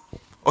heart.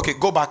 Okay,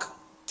 go back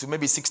to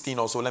maybe 16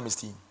 or so. Let me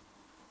see.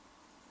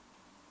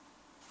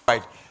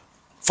 Right.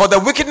 For the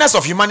wickedness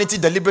of humanity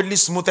deliberately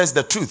smooths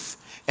the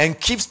truth and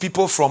keeps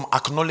people from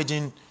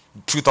acknowledging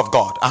truth of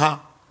God.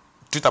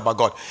 Truth about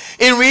God.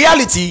 In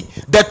reality,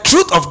 the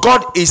truth of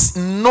God is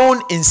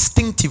known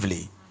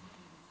instinctively.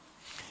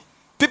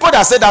 People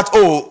that say that,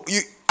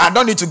 I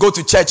don't need to go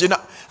to church,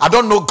 I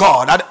don't know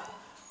God.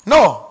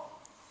 No.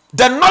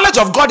 The knowledge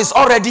of God is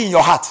already in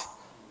your heart.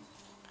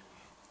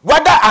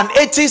 Whether an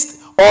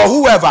atheist or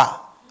whoever,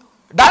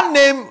 that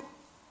name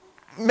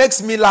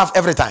makes me laugh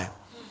every time.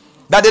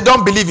 That they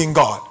don't believe in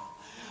God.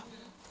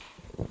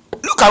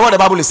 Look at what the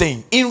Bible is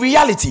saying. In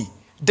reality,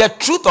 the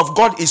truth of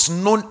God is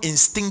known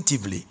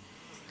instinctively.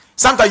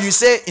 Sometimes you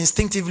say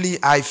instinctively,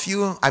 I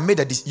feel I made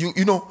a decision.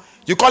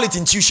 You call it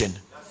intuition.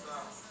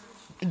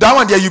 That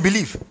one there you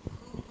believe.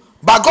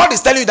 But God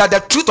is telling you that the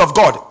truth of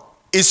God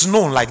is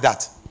known like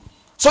that.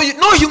 So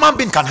no human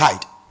being can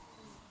hide.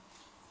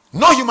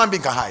 No human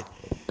being can hide.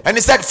 And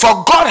he said,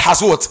 for God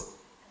has what?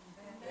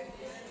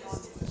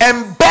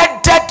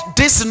 Embedded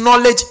this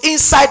knowledge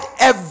inside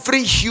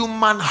every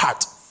human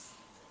heart.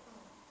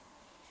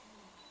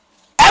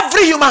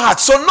 Every human heart.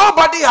 So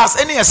nobody has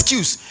any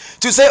excuse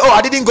to say,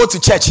 I didn't go to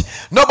church.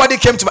 Nobody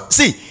came to...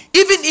 See,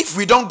 even if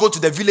we don't go to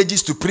the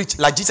villages to preach,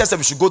 like Jesus said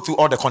we should go through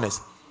all the corners.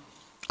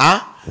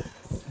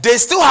 They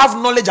still have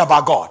knowledge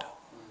about God.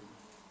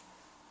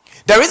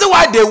 The reason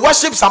why they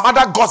worship some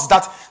other gods,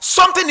 that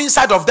something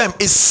inside of them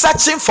is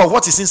searching for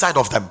what is inside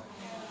of them.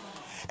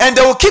 And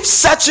they will keep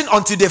searching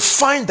until they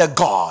find the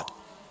God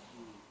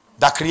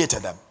that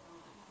created them.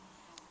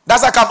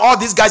 That's how come all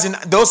these guys in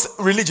those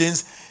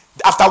religions,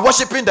 after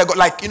worshiping the God,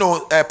 like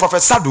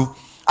Prophet Sadhu,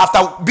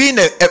 after being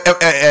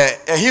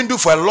a Hindu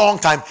for a long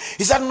time,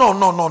 he said, no.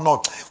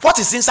 What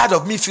is inside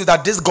of me feels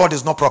that this God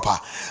is not proper.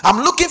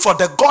 I'm looking for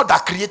the God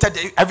that created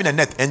heaven and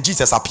earth. And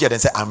Jesus appeared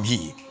and said, I'm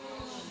he.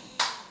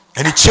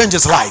 And he changed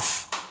his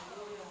life.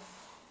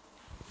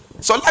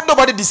 So let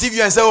nobody deceive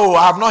you and say,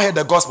 I have not heard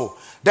the gospel.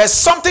 There's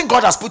something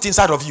God has put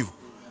inside of you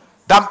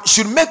that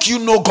should make you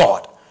know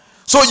God.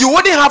 So you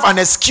wouldn't have an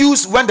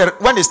excuse when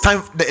it's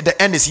time, the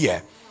end is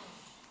here.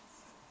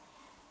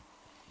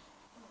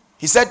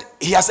 He said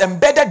he has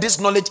embedded this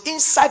knowledge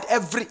inside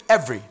every.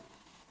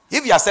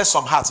 If he has said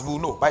some hearts, we will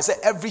know. But I said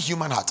every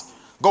human heart.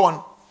 Go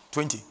on,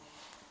 20.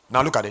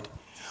 Now look at it.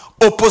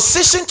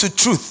 Opposition to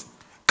truth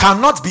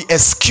cannot be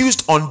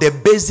excused on the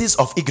basis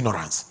of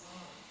ignorance.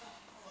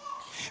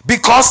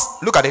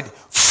 Because, look at it,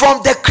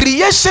 from the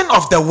creation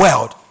of the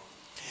world,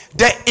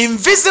 the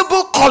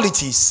invisible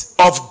qualities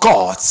of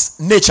God's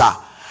nature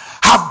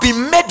have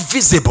been made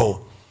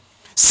visible,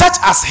 such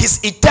as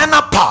his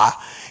eternal power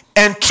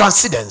and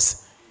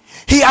transcendence.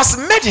 He has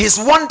made his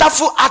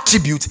wonderful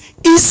attribute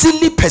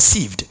easily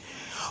perceived.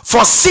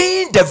 For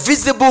seeing the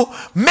visible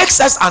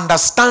makes us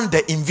understand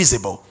the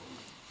invisible.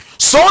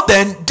 So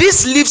then,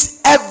 this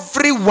leaves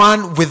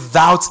everyone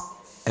without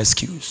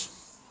excuse.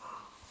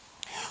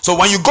 So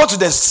when you go to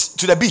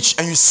the beach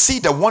and you see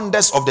the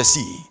wonders of the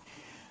sea,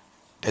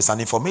 there's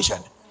an information.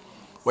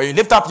 When you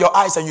lift up your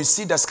eyes and you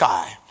see the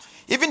sky,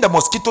 even the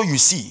mosquito you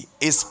see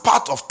is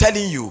part of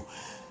telling you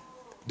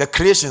the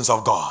creations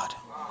of God.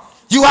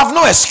 You have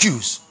no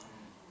excuse.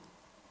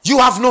 You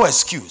have no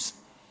excuse.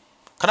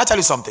 Can I tell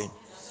you something?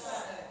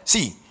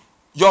 See,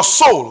 your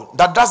soul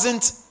that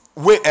doesn't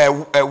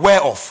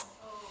wear off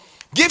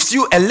gives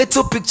you a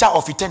little picture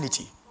of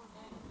eternity.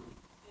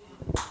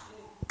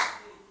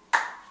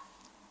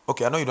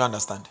 Okay, I know you don't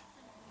understand.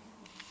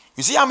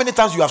 You see how many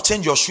times you have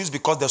changed your shoes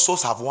because the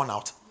soles have worn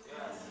out?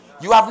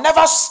 You have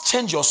never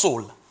changed your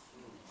soul.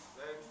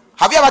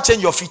 Have you ever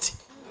changed your feet?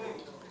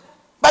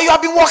 But you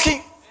have been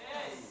walking.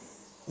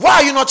 Why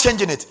are you not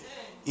changing it?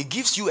 It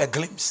gives you a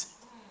glimpse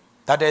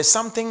that there is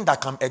something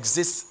that can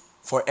exist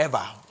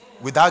forever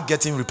without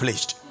getting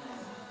replaced.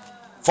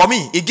 For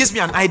me, it gives me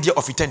an idea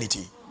of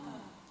eternity.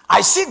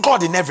 I see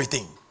God in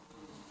everything.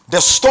 The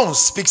stone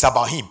speaks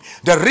about him.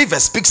 The river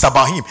speaks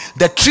about him.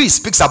 The tree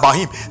speaks about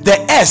him.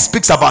 The air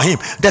speaks about him.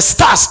 The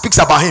star speaks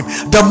about him.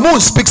 The moon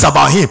speaks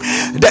about him.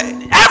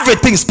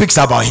 Everything speaks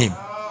about him.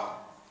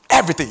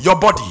 Everything. Your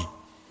body.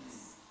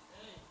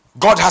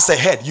 God has a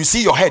head. You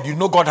see your head. You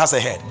know God has a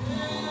head.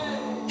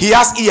 He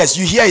has ears.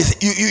 You hear his,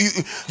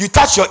 you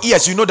touch your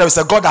ears. You know there is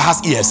a God that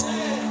has ears.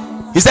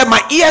 He said,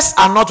 my ears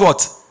are not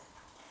what?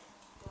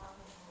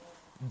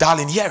 Dull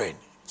in hearing.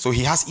 So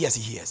he has ears.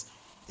 He hears.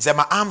 He said,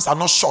 my arms are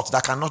not short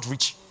that cannot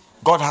reach.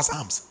 God has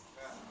arms.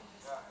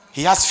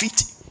 He has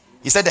feet.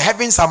 He said, the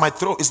heavens are my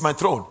throne, is my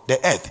throne. The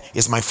earth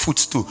is my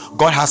footstool.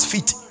 God has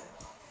feet.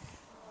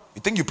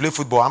 You think you play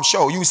football? I'm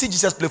sure you will see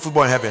Jesus play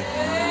football in heaven.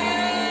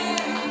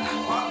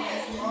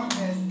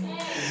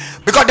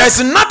 Because there is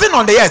nothing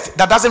on the earth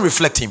that doesn't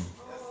reflect him.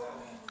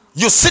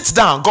 You sit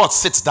down, God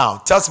sits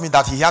down, tells me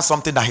that he has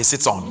something that he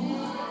sits on.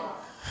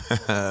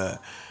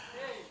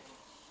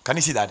 Can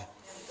you see that?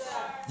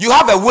 You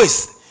have a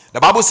waist. The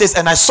Bible says,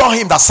 and I saw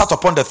him that sat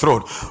upon the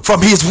throne.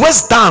 From his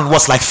waist down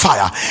was like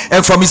fire,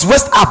 and from his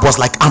waist up was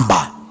like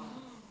amber.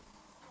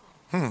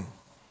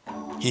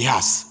 He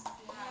has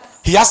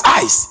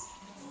eyes.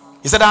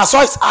 He said, and I saw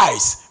his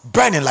eyes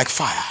burning like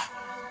fire.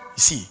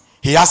 You see,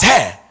 he has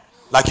hair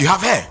like you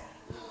have hair.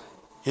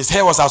 His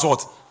hair was as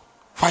what?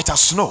 White as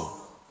snow.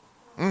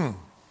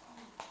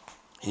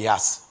 He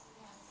has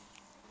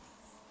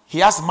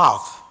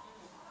mouth.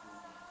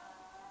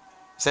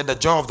 He said, the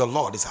joy of the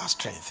Lord is our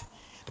strength.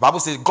 The Bible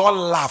says God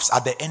laughs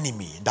at the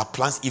enemy that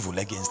plans evil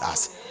against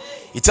us.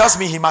 It tells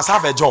me he must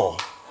have a jaw.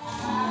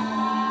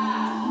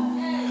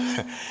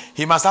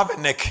 He must have a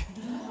neck.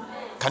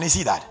 Can you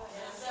see that?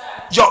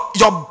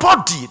 Your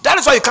body, that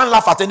is why you can't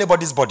laugh at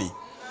anybody's body.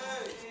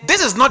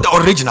 This is not the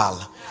original,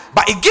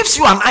 but it gives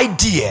you an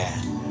idea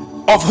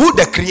of who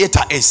the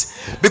creator is.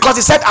 Because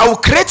he said, I will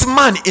create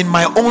man in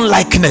my own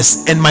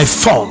likeness and my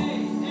form.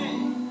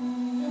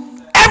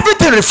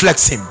 Everything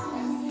reflects him.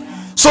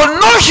 So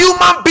no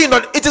human being,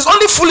 it is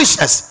only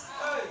foolishness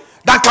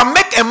that can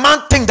make a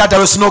man think that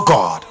there is no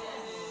God.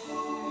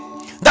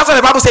 That's what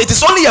the Bible says. It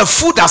is only a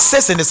fool that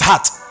says in his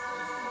heart,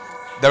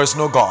 there is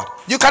no God.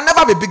 You can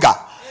never be bigger.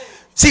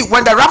 See,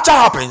 when the rapture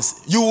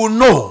happens, you will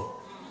know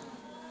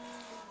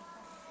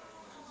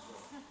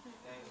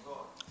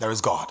there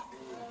is God.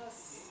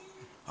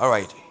 All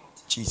right,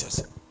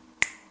 Jesus.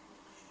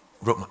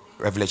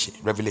 Revelation.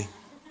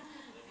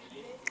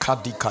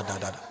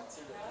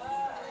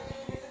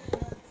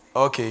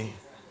 Okay.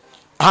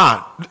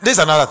 This is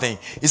another thing.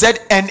 He said,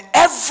 and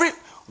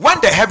when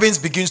the heavens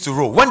begins to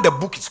roll, when the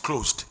book is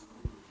closed,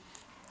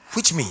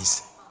 which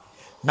means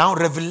now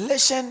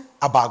revelation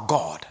about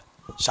God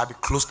shall be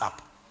closed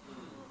up.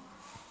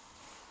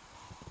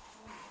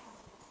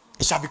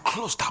 It shall be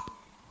closed up.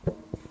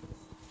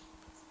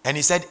 And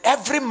he said,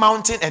 every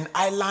mountain and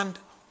island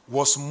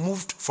was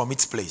moved from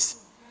its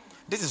place.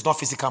 This is not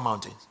physical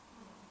mountains.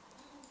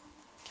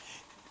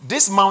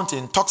 This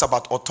mountain talks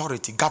about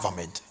authority,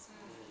 government.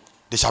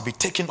 They shall be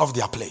taken off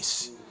their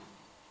place.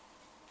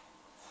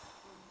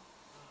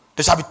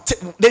 They shall be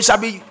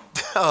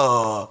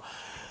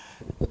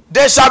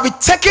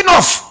taken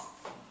off.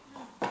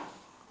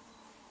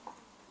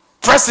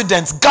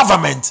 Presidents,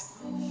 government,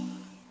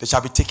 they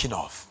shall be taken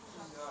off.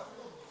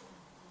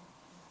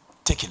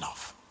 Taken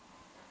off.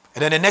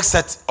 And then the next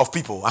set of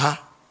people,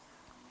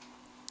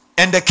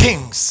 and the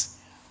kings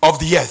of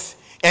the earth,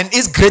 and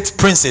its great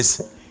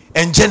princes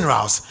and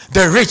generals,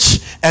 the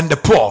rich and the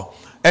poor,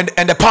 and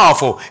the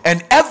powerful,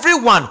 and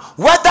everyone,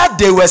 whether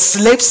they were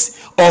slaves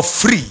or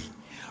free,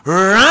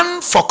 ran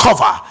for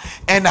cover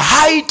and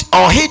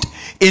hid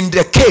in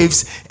the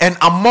caves and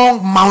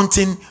among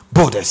mountain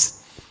boulders.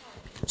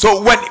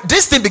 So when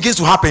this thing begins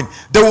to happen,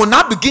 they will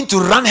not begin to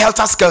run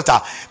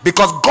helter-skelter,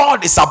 because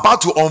God is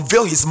about to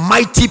unveil his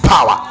mighty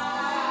power.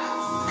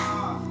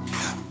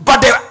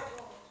 But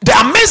the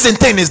amazing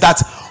thing is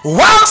that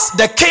whilst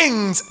the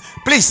kings,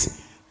 please,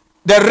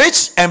 the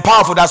rich and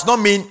powerful does not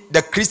mean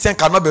the Christian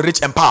cannot be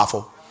rich and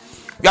powerful.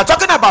 We are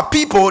talking about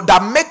people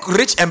that make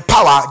rich and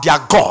power their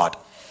God,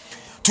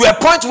 to a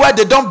point where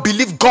they don't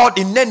believe God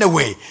in any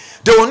way.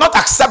 They will not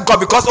accept God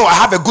because, I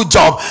have a good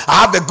job,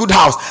 I have a good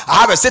house,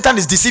 Satan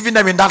is deceiving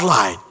them in that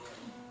line.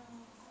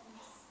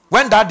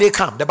 When that day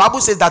comes, the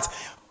Bible says that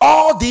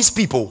all these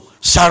people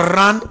shall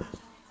run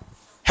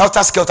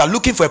helter-skelter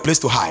looking for a place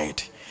to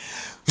hide.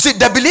 You see,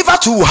 the believer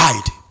too will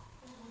hide.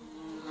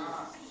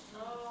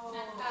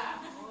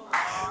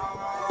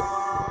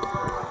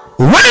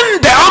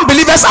 When the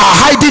unbelievers are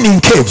hiding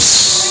in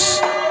caves,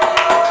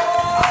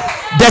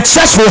 the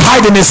church will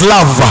hide in his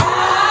love.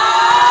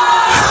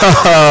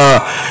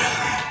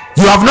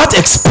 You have not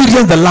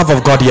experienced the love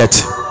of God yet.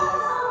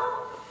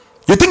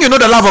 You think you know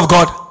the love of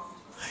God?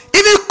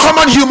 Even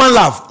common human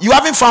love, you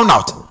haven't found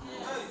out.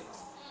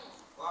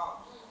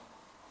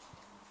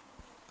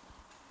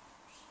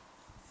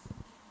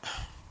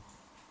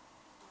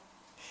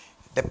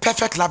 The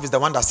perfect love is the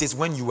one that says,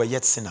 when you were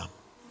yet sinner.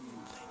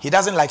 He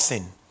doesn't like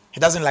sin. He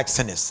doesn't like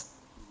sinners.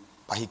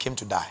 But he came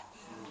to die.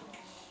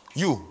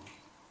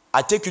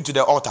 I take you to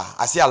the altar.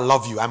 I say I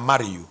love you. I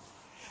marry you.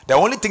 The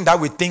only thing that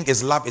we think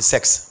is love is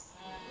sex.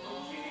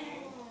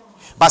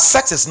 But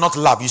sex is not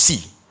love, you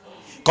see.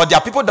 Because there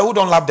are people who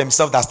don't love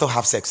themselves that still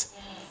have sex.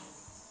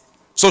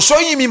 So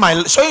showing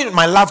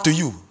my love to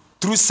you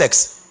through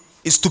sex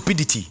is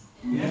stupidity.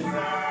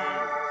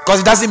 Because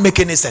it doesn't make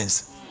any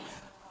sense.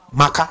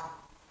 Maka.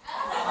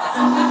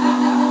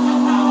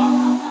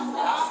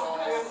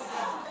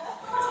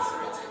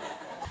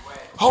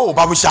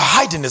 But we shall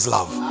hide in his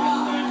love.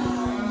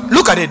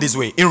 Look at it this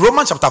way. In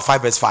Romans chapter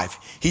 5 verse 5,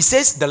 he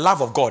says the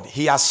love of God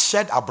he has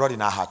shed abroad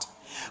in our heart.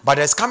 But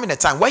there's coming a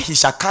time where he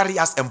shall carry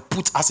us and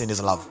put us in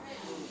his love.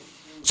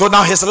 So So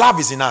now his love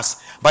is in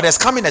us. But there's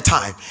coming a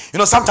time,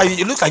 sometimes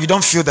it looks like you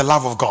don't feel the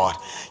love of God.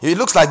 It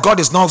looks like God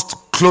is not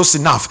close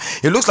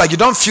enough. It looks like you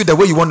don't feel the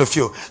way you want to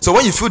feel. So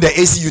when you feel the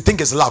AC, you think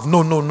it's love.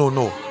 No. Now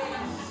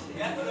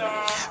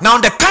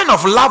the kind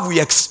of love we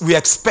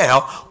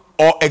expel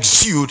or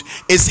exude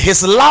is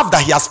his love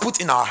that he has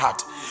put in our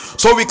heart.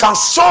 So we can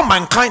show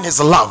mankind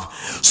his love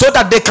so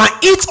that they can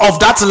eat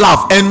of that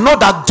love and know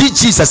that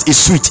Jesus is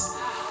sweet.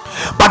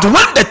 But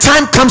when the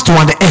time comes to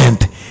an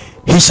end,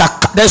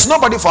 there's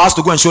nobody for us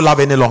to go and show love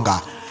any longer.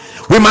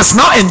 We must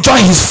now enjoy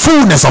his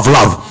fullness of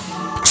love.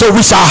 So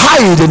we shall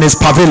hide in his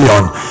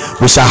pavilion.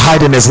 We shall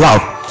hide in his love.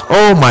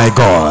 Oh my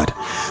God.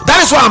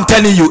 That is why I'm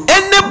telling you,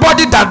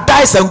 anybody that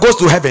dies and goes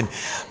to heaven,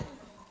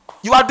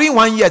 you are doing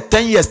 1 year,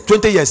 10 years,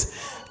 20 years,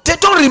 they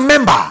don't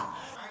remember.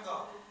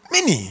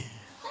 Many.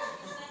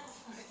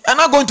 You're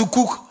not going to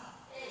cook.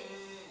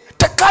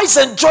 The guys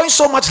enjoy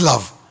so much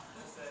love.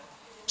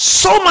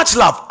 So much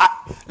love.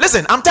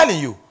 Listen, I'm telling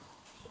you.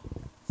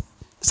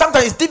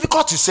 Sometimes it's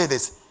difficult to say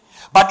this.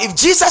 But if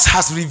Jesus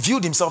has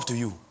revealed himself to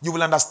you, you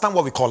will understand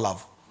what we call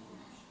love.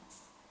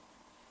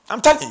 I'm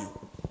telling you.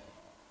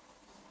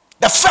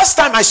 The first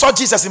time I saw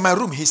Jesus in my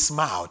room, he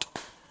smiled.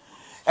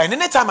 And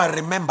anytime I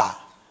remember,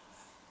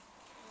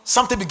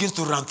 something begins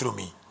to run through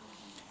me.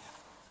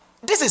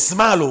 This is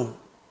smile. Oh.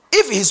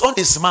 If his own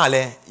is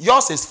smile,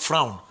 yours is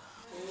frown.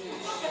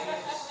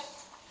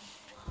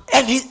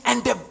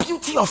 And the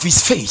beauty of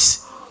his face.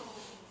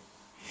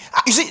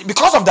 You see,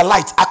 because of the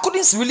light, I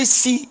couldn't really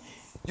see.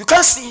 You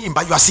can't see him,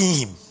 but you are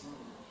seeing him.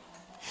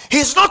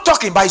 He's not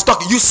talking, but he's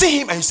talking. You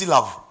see him and you see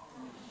love.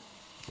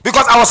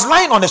 Because I was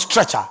lying on a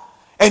stretcher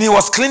and he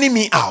was cleaning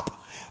me up.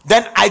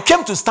 Then I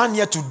came to stand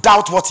here to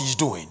doubt what he's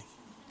doing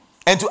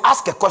and to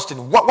ask a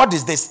question. What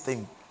is this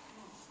thing?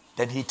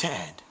 Then he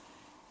turned.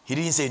 He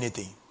didn't say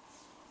anything.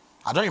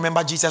 I don't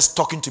remember Jesus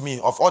talking to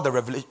me of all the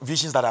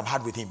revelations that I've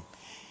had with him.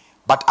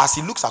 But as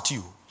he looks at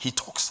you, he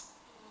talks.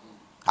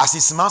 As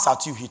he smiles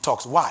at you, he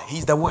talks. Why?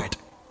 He's the word.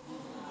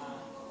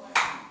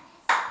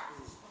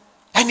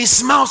 And he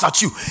smiles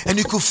at you. And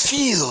you could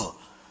feel.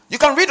 You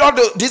can read all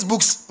these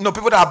books,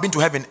 people that have been to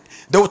heaven.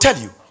 They will tell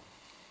you.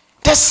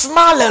 The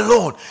smile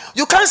alone.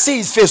 You can't see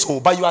his face,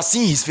 but you are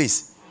seeing his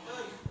face.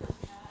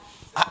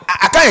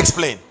 I can't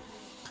explain.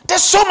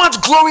 There's so much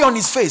glory on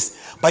his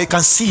face. But you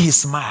can see his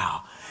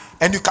smile.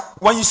 And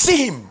when you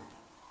see him,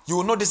 you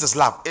will know this is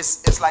love.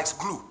 It's like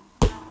glue.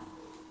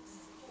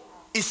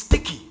 It's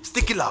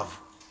sticky love.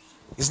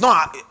 It's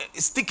not,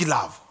 it's sticky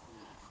love.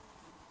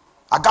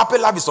 Agape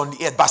love is on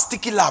the earth, but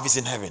sticky love is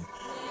in heaven.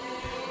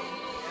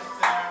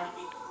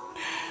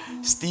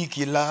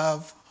 Sticky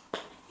love.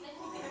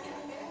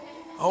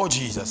 Oh,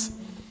 Jesus.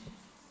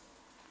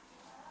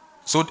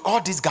 So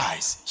all these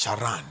guys shall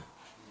run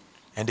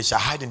and they shall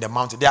hide in the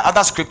mountain. There are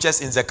other scriptures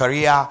in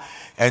Zechariah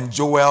and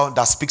Joel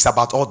that speaks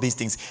about all these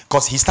things,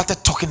 because he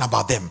started talking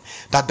about them,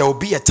 that there will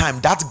be a time,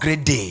 that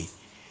great day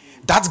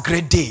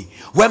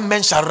when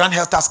men shall run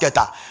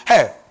helter-skelter.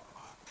 Hey,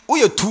 who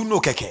you two no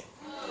keke?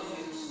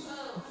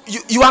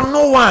 You are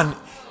no one.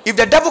 If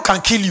the devil can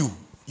kill you,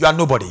 you are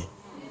nobody.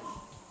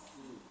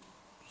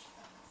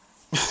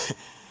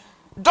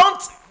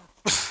 Don't.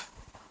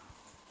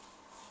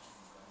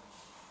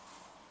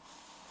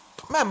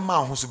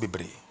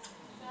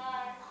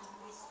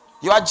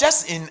 You are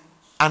just in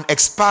an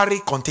expiry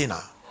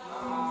container.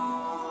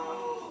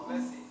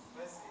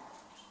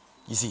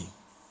 You see,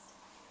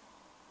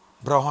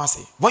 bro,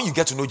 when you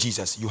get to know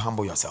Jesus, you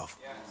humble yourself.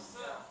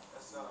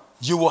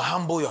 You will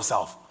humble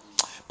yourself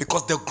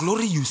because the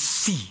glory you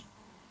see.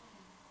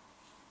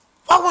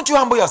 Why won't you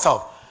humble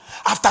yourself?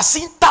 After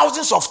seeing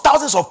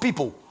thousands of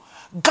people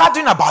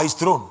gathering about his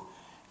throne,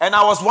 and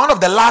I was one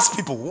of the last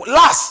people,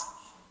 last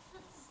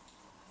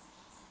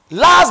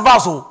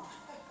Basel.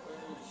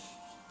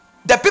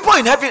 The people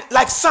in heaven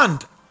like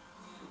sand,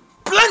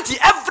 plenty,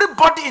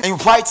 everybody in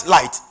white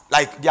light,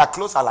 like their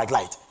clothes are like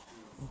light,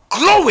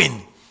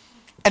 glowing,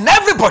 and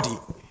everybody,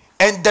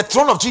 and the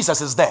throne of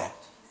Jesus is there.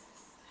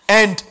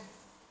 And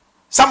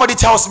somebody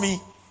tells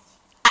me,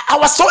 I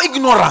was so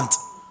ignorant.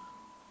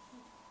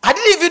 I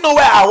didn't even know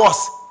where I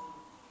was.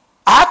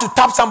 I had to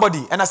tap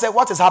somebody and I said,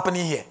 what is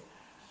happening here?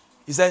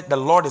 He said, the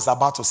Lord is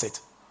about to sit.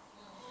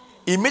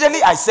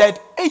 Immediately I said,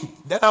 hey,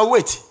 then I'll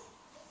wait.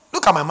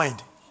 Look at my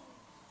mind.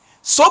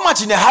 So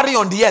much in a hurry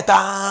on the earth,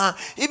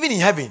 even in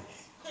heaven.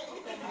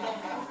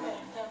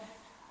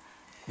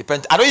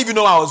 I don't even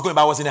know where I was going,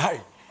 but I was in a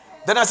hurry.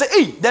 Then I said,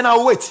 hey, then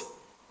I'll wait.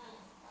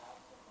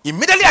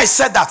 Immediately I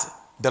said that,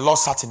 the Lord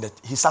sat in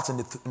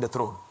the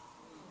throne.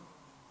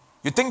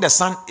 You think the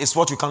sun is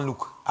what you can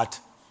look at?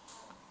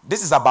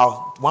 This is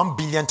about 1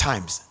 billion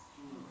times.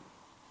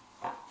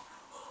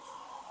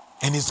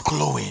 And it's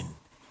glowing.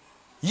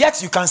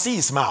 Yet you can see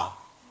his smile.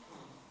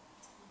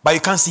 But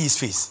you can't see his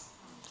face.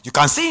 You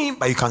can see him,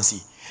 but you can't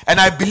see. And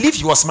I believe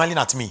he was smiling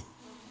at me.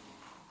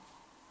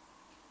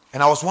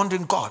 And I was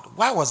wondering, God,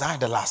 why was I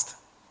the last?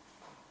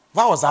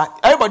 Why was I?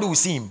 Everybody will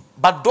see him.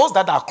 But those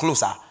that are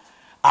closer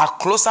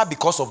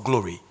because of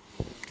glory.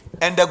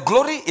 And the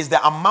glory is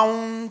the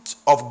amount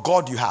of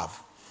God you have.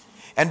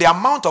 And the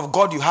amount of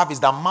God you have is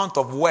the amount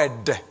of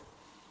word.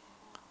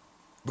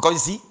 Because you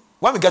see,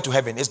 when we get to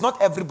heaven, it's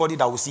not everybody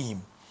that will see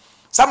him.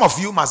 Some of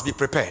you must be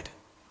prepared.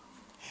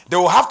 They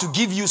will have to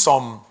give you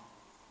some,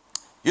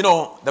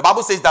 the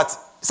Bible says that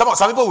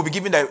some people will be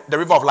given the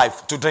river of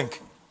life to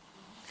drink.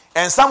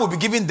 And some will be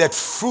given the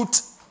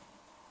fruit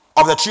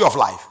of the tree of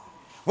life.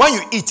 When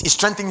you eat, it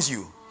strengthens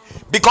you.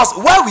 Because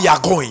where we are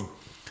going,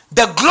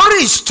 the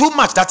glory is too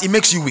much that it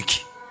makes you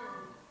weak.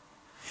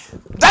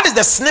 That is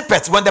the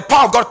snippet when the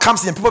power of God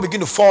comes in and people begin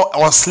to fall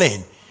or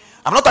slain.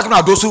 I'm not talking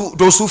about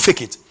those who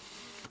fake it.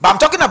 But I'm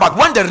talking about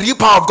when the real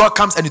power of God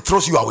comes and it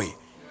throws you away.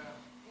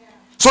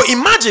 So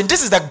imagine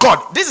this is the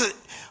God. This is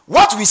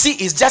what we see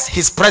is just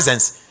his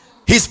presence,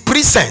 his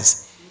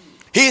presence.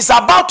 He is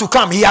about to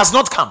come. He has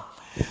not come.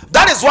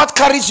 That is what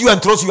carries you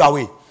and throws you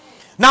away.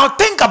 Now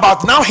think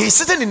about now he's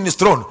sitting in his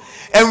throne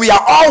and we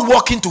are all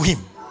walking to him.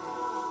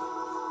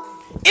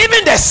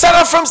 Even the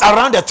seraphims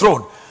around the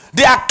throne,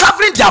 they are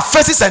covering their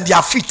faces and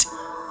their feet.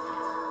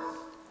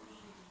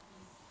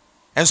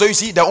 And so you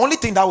see, the only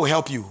thing that will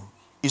help you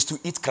is to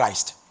eat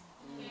Christ.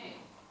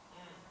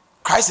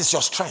 Christ is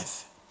your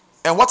strength.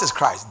 And what is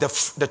Christ?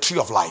 The tree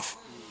of life.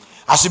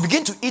 As you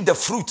begin to eat the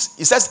fruit,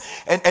 it says,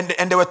 and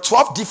there were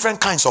 12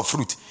 different kinds of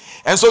fruit.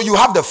 And so you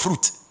have the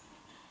fruit.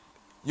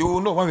 You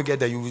will know when we get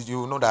there, you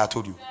will know that I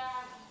told you.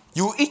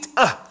 You eat,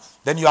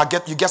 then you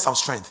get some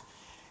strength.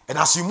 And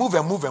as you move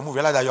and move and move,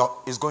 you realize that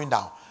it's going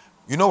down.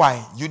 You know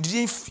why? You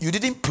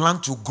didn't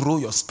plan to grow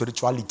your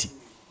spirituality.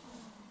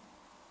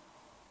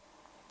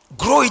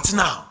 Grow it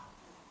now.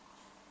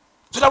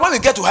 So that when we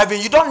get to heaven,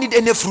 you don't need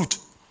any fruit.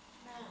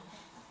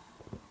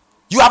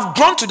 You have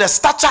grown to the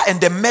stature and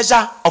the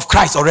measure of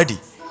Christ already.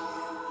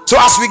 So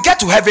as we get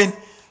to heaven,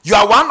 you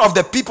are one of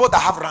the people that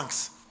have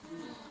ranks.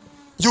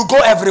 You go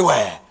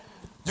everywhere.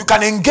 You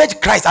can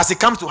engage Christ as he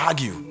comes to hug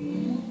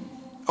you.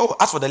 Oh,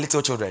 as for the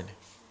little children,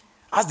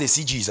 as they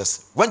see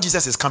Jesus, when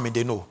Jesus is coming,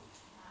 they know.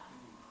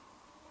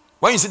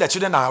 When you see the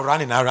children are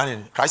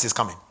running, Christ is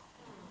coming.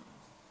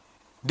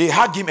 They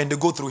hug him and they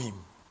go through him.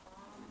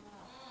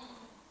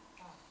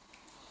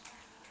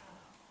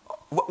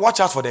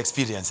 Watch out for the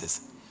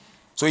experiences.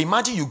 So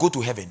imagine you go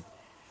to heaven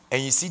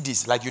and you see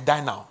this, like you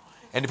die now,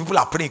 and the people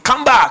are praying,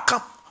 come back,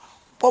 come.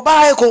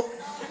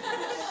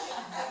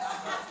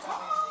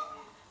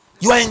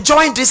 You are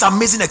enjoying this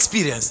amazing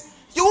experience.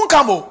 You won't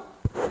come home.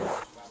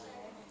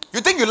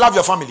 You think you love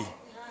your family.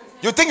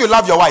 You think you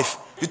love your wife.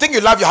 You think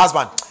you love your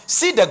husband.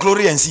 See the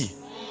glory and see.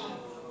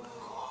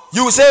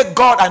 You will say,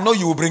 God, I know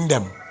you will bring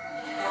them.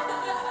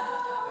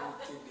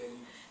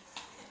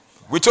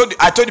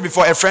 I told you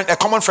before, a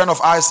common friend of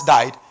ours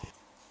died.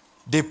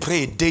 They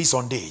prayed days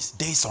on days.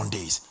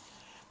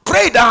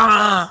 Pray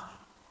down.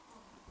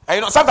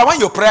 And sometimes when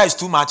your prayer is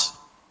too much,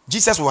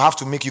 Jesus will have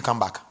to make you come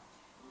back.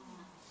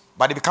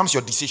 But it becomes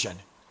your decision.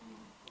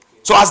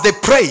 So as they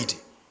prayed,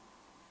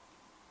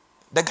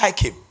 the guy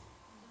came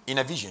in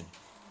a vision.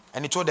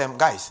 And he told them,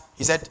 guys,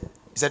 he said,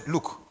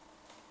 look.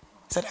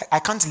 He said, I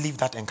can't leave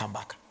that and come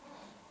back.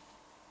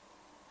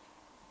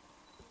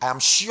 I am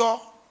sure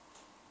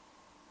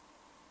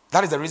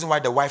that is the reason why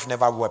the wife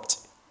never wept.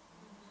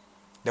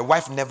 The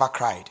wife never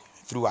cried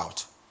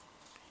throughout.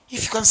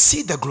 If you can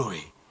see the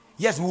glory,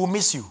 yes, we will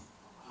miss you.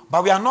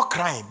 But we are not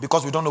crying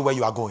because we don't know where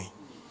you are going.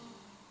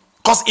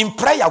 Because in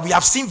prayer, we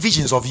have seen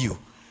visions of you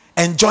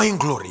enjoying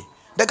glory.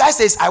 The guy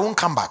says, I won't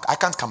come back. I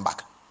can't come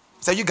back.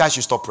 He said, you guys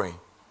should stop praying.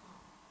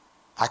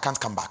 I can't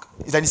come back.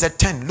 Then he said,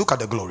 10, look at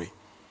the glory.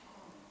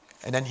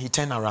 And then he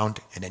turned around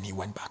and then he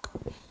went back.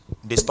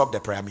 They stopped the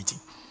prayer meeting.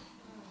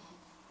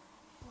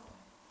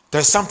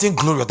 There's something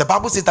glorious. The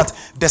Bible says that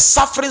the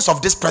sufferings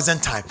of this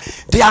present time,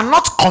 they are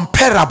not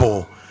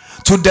comparable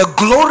to the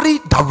glory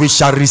that we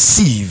shall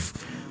receive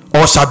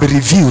or shall be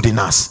revealed in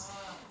us.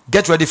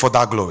 Get ready for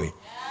that glory.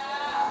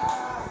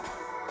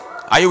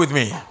 Are you with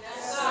me?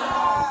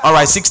 Yes, all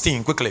right,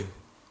 16, quickly.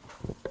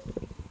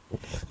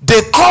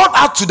 They called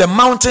out to the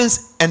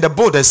mountains and the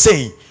boulders,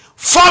 saying,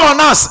 fall on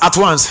us at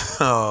once.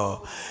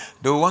 Oh,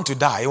 they will want to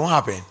die. It won't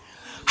happen.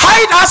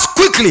 Hide us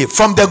quickly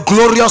from the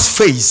glorious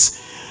face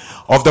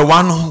of the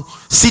one who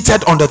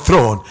seated on the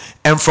throne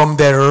and from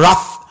the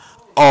wrath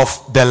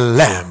of the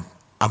Lamb.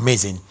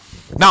 Amazing.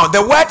 Now,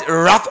 the word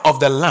wrath of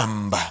the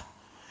Lamb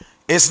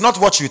is not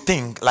what you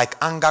think, like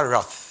anger,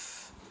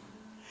 wrath.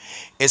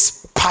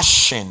 It's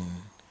passion.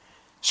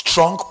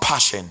 Strong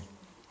passion.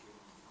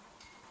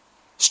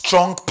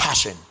 Strong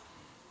passion.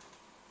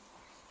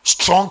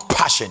 Strong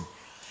passion.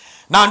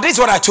 Now, this is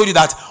what I told you,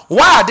 that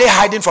why are they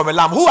hiding from a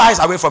lamb? Who hides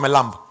away from a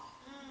lamb?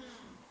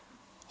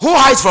 Who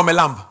hides from a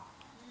lamb?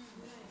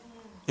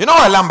 You know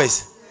what a lamb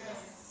is?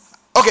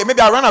 Okay,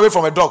 maybe I ran away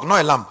from a dog,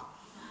 not a lamb.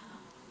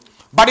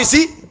 But you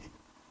see,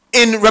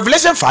 in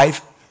Revelation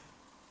 5,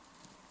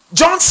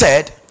 John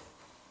said,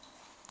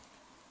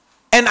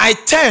 and I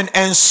turned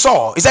and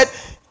saw. He said,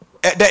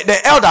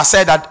 the elder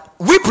said that,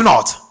 weep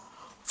not,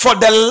 for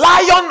the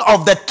Lion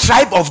of the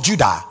tribe of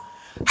Judah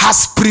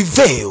has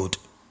prevailed.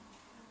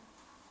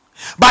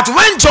 But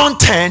when John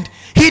turned,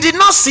 he did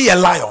not see a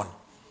lion.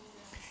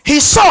 He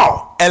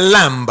saw a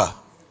lamb.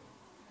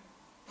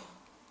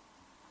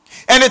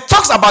 And it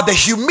talks about the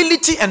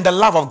humility and the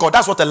love of God.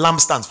 That's what the lamb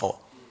stands for.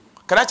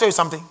 Can I tell you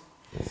something?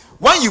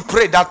 When you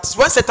pray, that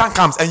when Satan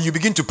comes and you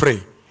begin to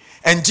pray,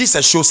 and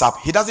Jesus shows up,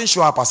 he doesn't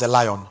show up as a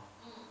lion.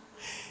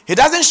 He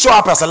doesn't show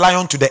up as a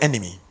lion to the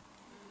enemy.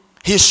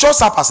 He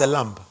shows up as a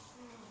lamb.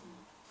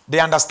 They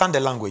understand the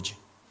language.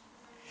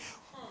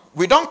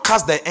 We don't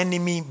cast the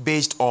enemy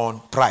based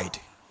on pride.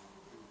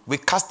 We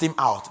cast him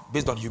out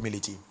based on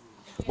humility.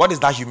 What is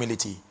that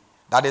humility?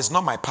 That is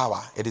not my power.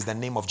 It is the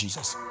name of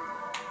Jesus.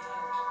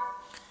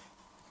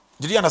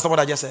 Did you understand what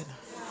I just said?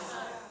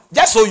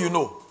 Just so you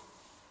know.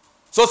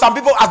 So some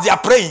people, as they are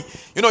praying,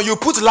 you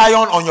put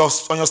lion on your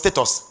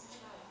status.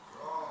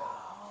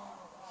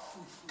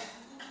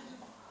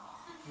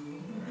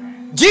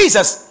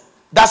 Jesus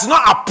does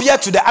not appear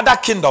to the other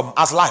kingdom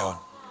as lion.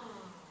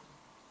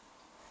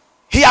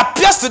 He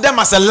appears to them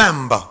as a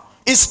lamb.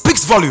 It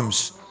speaks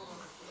volumes.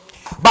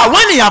 But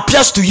when he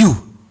appears to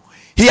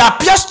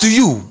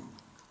you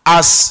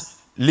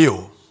as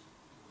Leo,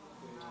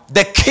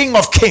 the King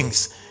of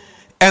Kings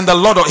and the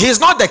Lord of. He is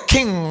not the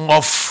king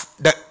of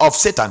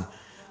Satan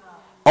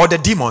or the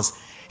demons.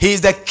 He is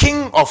the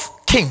King of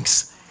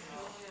Kings.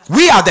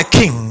 We are the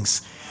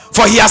kings,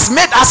 for he has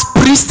made us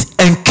priests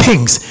and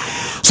kings.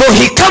 So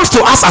he comes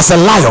to us as a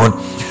lion.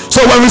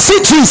 So when we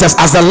see Jesus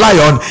as a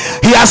lion,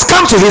 he has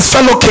come to his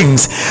fellow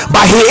kings,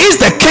 but he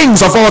is the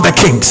kings of all the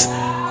kings.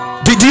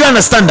 Do you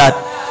understand that?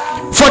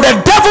 For the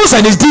devils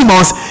and his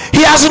demons,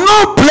 he has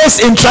no place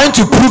in trying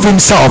to prove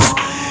himself.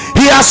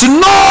 He has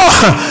no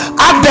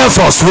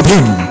adelphos with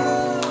him.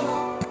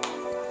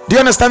 Do you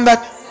understand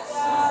that?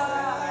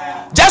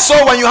 Just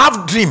so when you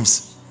have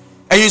dreams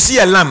and you see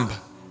a lamb,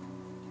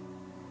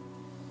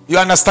 you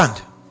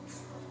understand?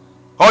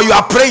 Or you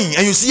are praying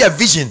and you see a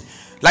vision,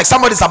 like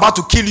somebody is about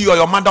to kill you or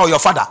your mother or your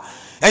father,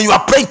 and you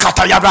are praying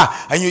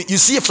katayabra and you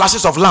see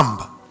flashes of lamb.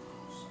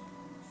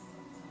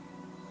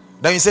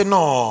 Then you say,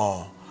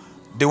 no,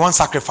 they want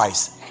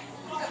sacrifice.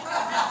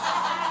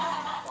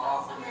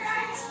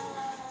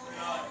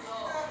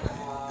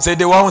 Say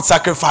they want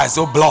sacrifice,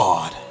 oh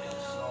blood.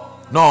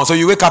 No, so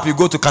you wake up, you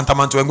go to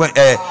Kantamanto and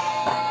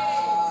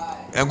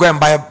go and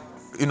buy,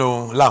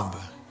 lamb.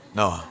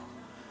 No.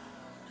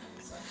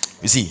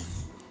 You see,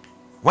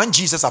 when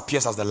Jesus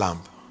appears as the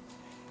lamb,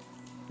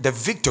 the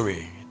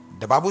victory,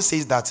 the Bible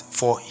says that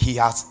for he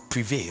has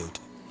prevailed.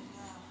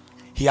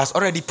 He has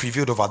already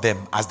prevailed over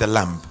them as the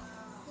lamb,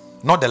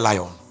 not the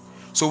lion.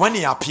 So when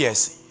he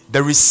appears,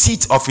 the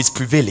receipt of his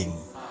prevailing.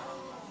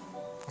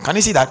 Can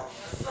you see that?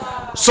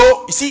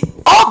 So you see,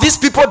 all these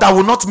people that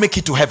will not make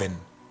it to heaven,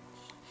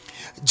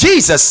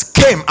 Jesus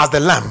came as the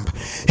lamb.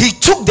 He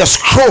took the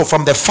scroll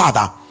from the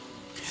Father,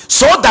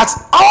 so that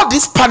all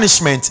this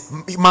punishment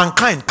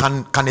mankind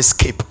can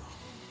escape.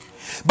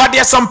 But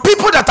there are some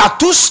people that are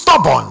too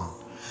stubborn,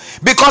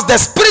 because the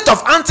spirit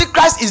of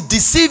Antichrist is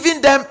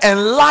deceiving them and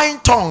lying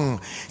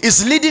tongue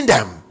is leading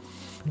them.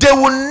 They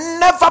will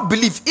never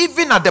believe,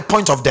 even at the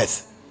point of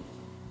death.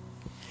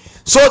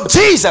 So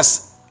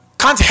Jesus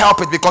can't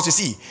help it, because you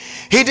see,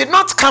 he did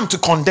not come to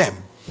condemn,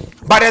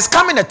 but there's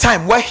coming a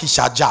time where he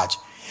shall judge.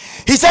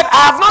 He said,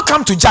 I have not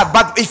come to judge,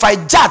 but if I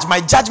judge, my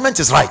judgment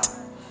is right.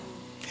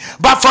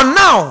 But for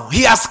now,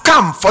 he has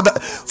come, for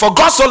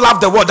God so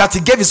loved the world that he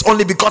gave his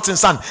only begotten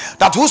son,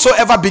 that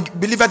whosoever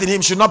believeth in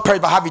him should not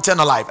perish but have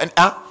eternal life. And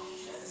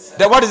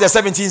what does the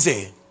 17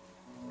 say?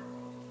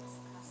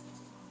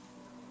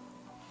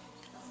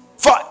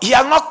 For he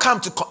has not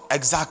come to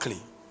exactly.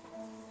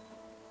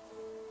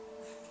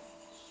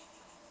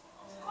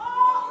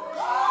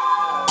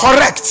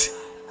 Correct.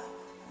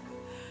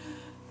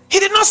 He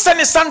did not send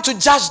his son to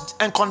judge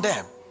and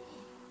condemn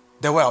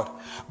the world,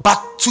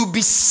 but to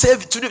be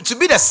saved, to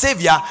be the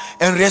savior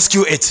and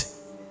rescue it.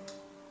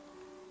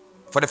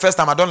 For the first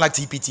time, I don't like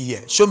TPT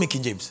here. Show me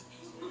King James.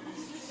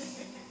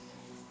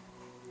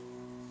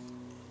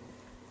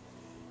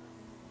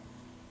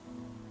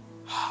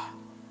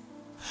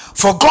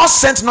 For God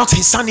sent not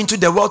his son into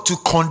the world to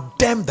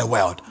condemn the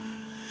world,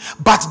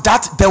 but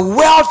that the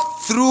world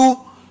through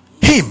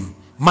him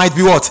might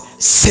be what?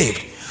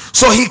 Saved.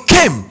 So he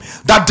came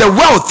that the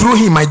world through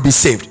him might be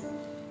saved.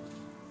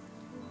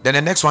 Then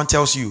the next one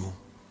tells you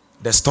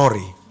the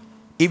story,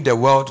 if the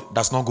world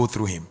does not go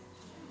through him.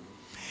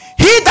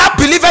 He that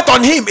believeth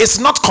on him is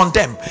not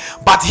condemned,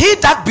 but he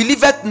that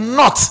believeth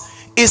not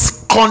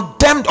is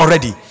condemned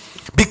already,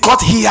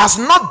 because he has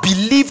not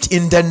believed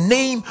in the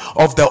name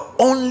of the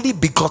only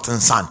begotten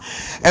son.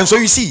 And so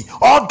you see,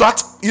 all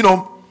that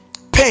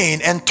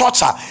pain and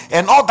torture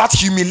and all that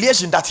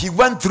humiliation that he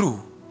went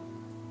through,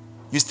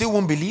 you still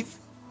won't believe?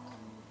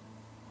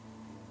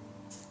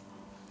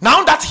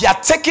 Now that he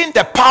had taken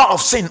the power of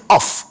sin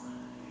off,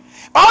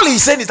 all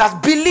he's saying is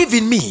that believe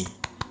in me.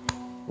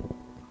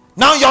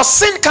 Now your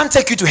sin can't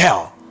take you to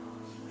hell.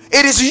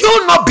 It is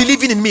you not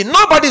believing in me.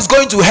 Nobody is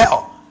going to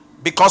hell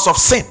because of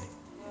sin.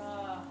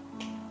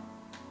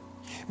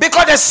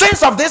 Because the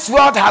sins of this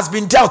world has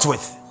been dealt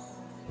with.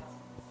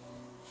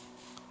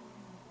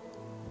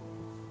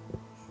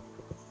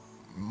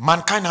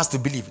 Mankind has to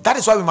believe. That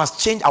is why we must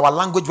change our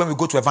language when we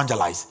go to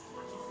evangelize.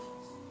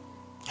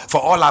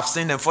 For all have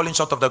sinned and fallen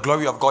short of the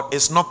glory of God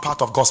is not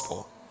part of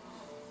gospel.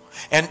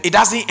 And it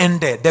doesn't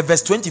end there. The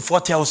verse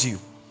 24 tells you,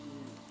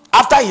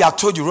 after he had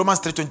told you, Romans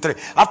 3:23,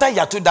 after he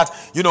had told that,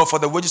 for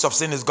the wages of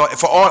sin is God,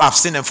 for all have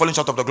sinned and fallen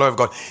short of the glory of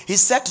God, he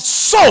said,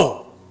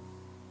 so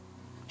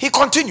he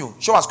continued.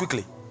 Show us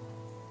quickly.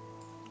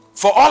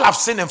 For all have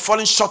sinned and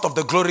fallen short of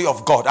the glory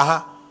of God.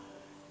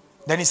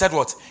 Then he said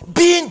what?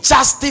 Being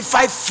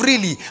justified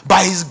freely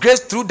by his grace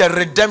through the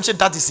redemption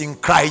that is in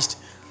Christ.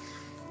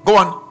 Go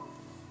on.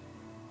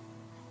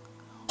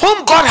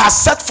 Whom God has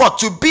set forth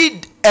to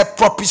be a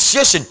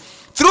propitiation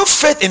through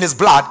faith in his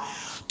blood,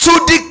 to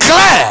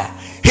declare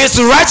his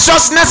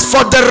righteousness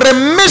for the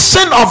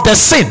remission of the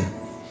sin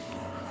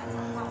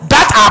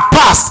that are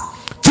past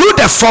through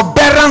the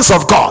forbearance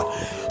of God.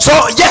 So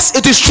yes,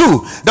 it is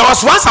true. There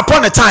was once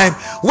upon a time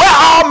where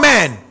all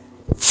men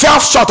fell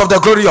short of the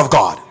glory of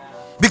God,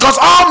 because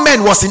all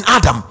men was in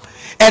Adam,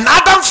 and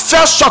Adam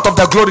fell short of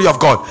the glory of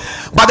God.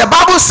 But the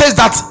Bible says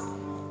that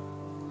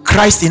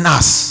Christ in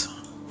us,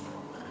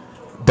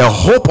 the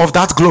hope of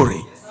that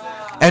glory,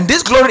 and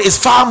this glory is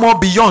far more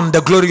beyond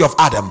the glory of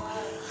Adam,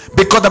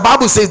 because the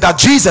Bible says that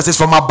Jesus is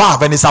from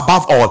above and is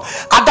above all.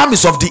 Adam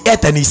is of the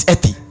earth and is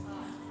earthy.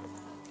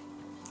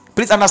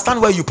 Please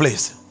understand where you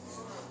place.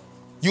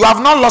 You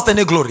have not lost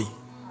any glory.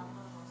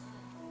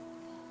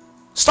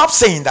 Stop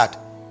saying that.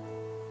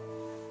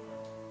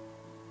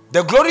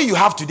 The glory you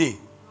have today,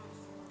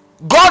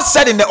 God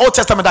said in the Old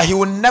Testament that he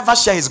will never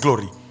share his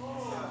glory.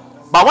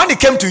 But when it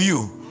came to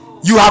you,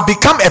 you have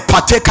become a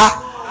partaker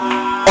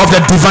of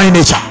the divine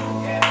nature.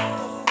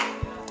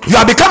 You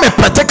have become a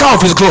partaker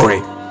of his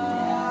glory.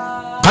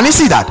 Can you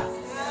see that?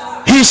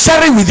 He is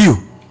sharing with you,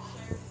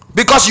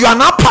 because you are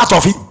now part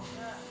of him.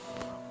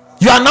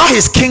 You are now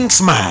his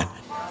king's man.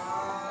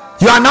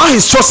 You are now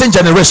his chosen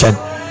generation.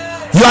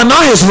 You are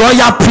now his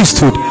royal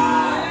priesthood.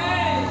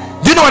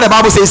 Do you know what the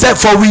Bible says? It said,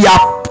 for we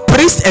are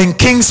priests and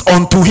kings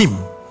unto him,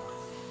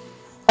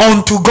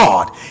 unto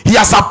God. He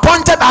has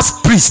appointed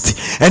us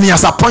priests and he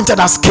has appointed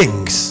us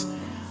kings.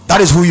 That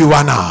is who you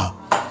are now.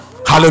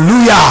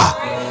 Hallelujah.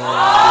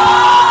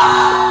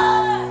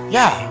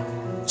 Yeah.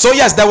 So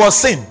yes, there was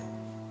sin,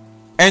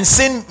 and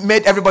sin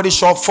made everybody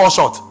fall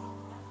short.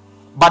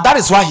 But that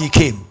is why he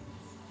came,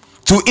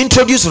 to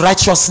introduce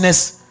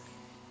righteousness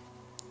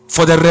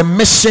for the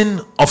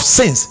remission of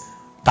sins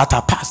that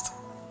are past.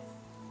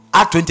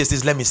 Act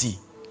 26, let me see.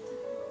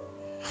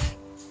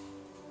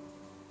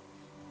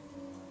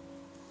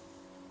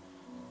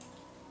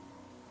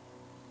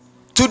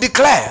 To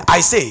declare,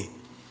 I say,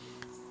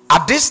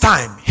 at this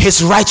time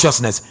his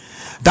righteousness,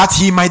 that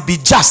he might be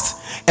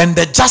just and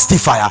the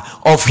justifier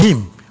of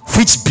him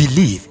which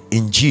believe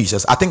in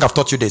Jesus. I think I've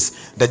taught you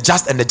this, the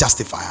just and the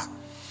justifier.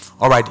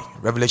 All right,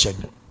 Revelation.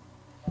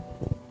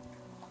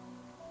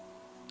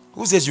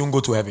 Who says you won't go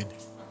to heaven?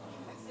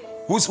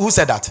 Who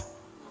said that?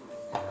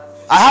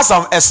 I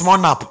had a small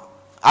nap.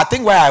 I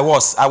think where I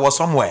was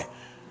somewhere.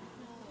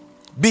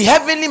 Be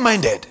heavenly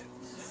minded.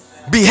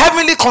 Be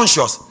heavenly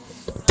conscious.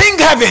 Think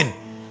heaven.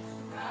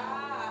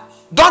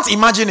 Don't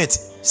imagine it.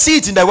 See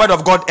it in the word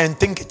of God and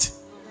think it.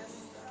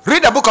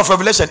 Read the book of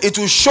Revelation. It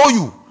will show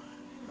you.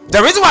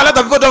 The reason why a lot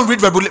of people don't read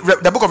the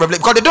book of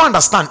Revelation, because they don't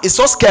understand. It's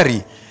so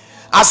scary.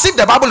 As if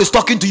the Bible is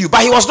talking to you,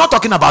 but he was not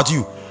talking about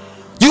you.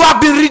 You have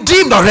been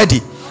redeemed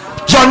already.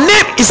 Your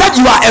name, he said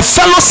you are a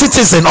fellow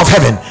citizen of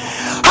heaven.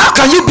 How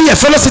can you be a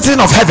fellow citizen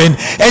of heaven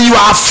and you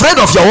are afraid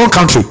of your own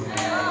country?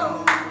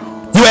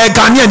 You are a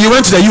Ghanaian, you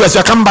went to the US,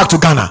 you are coming back to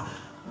Ghana.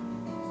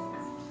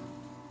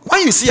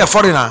 When you see a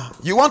foreigner,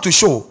 you want to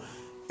show.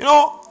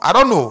 I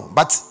don't know,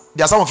 but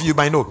there are some of you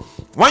might know.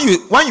 When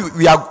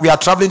we are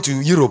traveling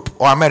to Europe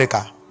or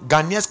America,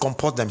 Ghanaians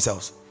comport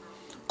themselves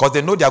because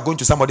they know they are going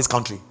to somebody's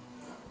country.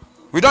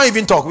 We don't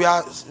even talk. We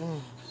are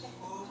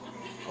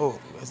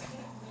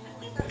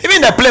even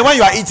in the plane, when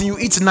you are eating, you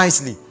eat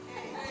nicely.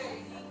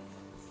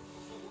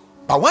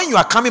 But when you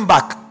are coming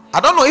back, I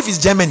don't know if it's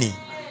Germany,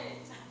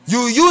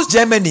 you use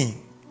Germany,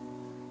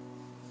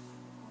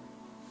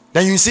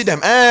 then you see them,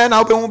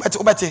 now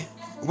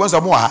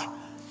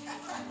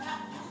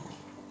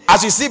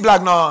as you see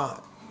black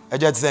now, I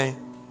just saying.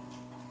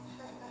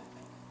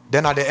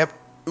 Then at the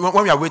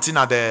when we are waiting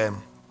at the,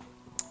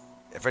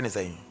 a friend is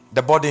saying,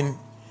 the boarding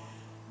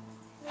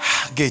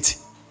gate,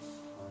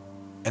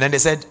 and then they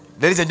said,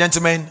 ladies and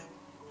gentlemen,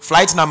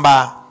 flight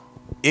number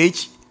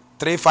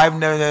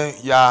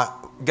H359, yeah,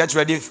 get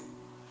ready,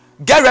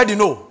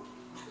 no.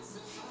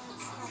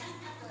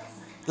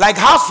 Like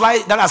half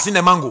flight that has seen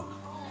a mango.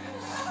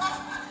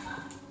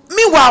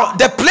 Meanwhile,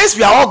 the place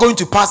we are all going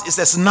to pass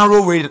is a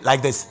narrow way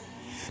like this.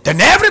 Then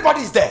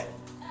everybody is there.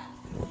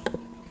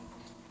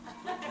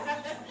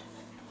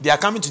 They are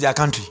coming to their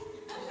country.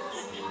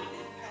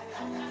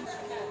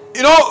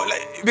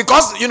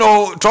 Because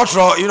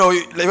trotro,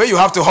 the way you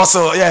have to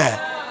hustle, yeah.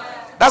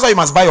 That's why you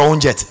must buy your own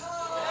jet.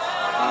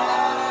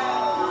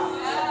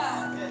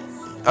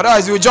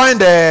 Otherwise, you join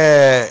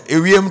the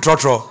AWM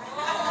trotro.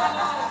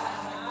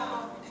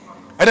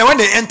 And then when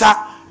they enter,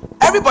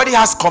 everybody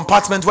has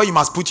compartments where you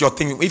must put your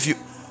thing.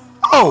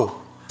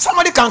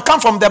 Somebody can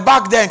come from the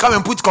back there and come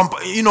and put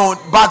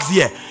bags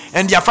here,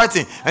 and they are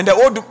fighting. And the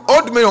old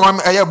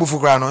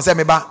man say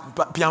me ba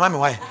piyama me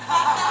why.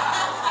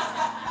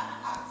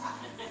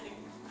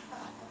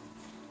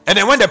 And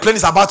then when the plane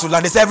is about to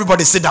land, they say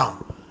everybody sit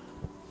down.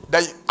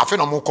 Then I feel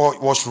no more call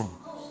washroom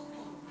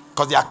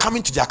because they are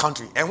coming to their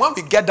country. And when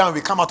we get down, we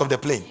come out of the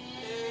plane.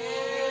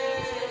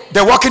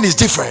 The walking is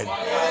different.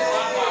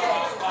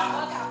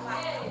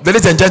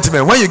 Ladies and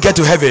gentlemen, when you get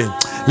to heaven,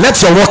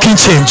 let your walking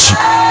change.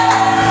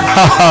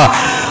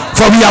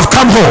 For we have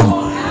come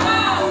home.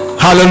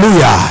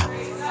 Hallelujah.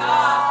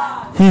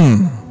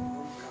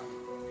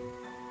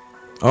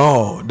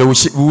 Oh, we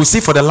will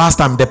see for the last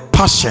time the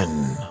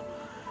passion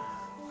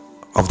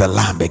of the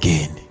Lamb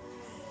again.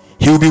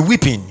 He will be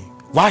weeping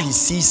while he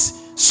sees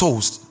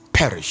souls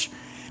perish,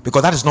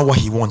 because that is not what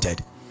he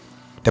wanted.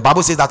 The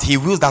Bible says that he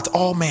wills that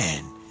all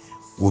men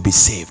will be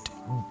saved.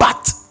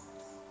 But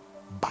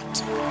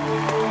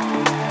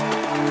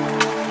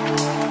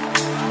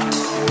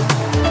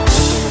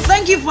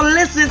thank you for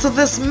listening to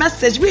this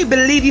message. We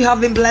believe you have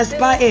been blessed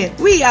by it.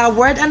 We are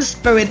Word and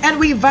Spirit, and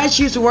we invite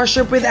you to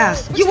worship with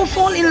us. You will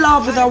fall in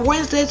love with our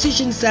Wednesday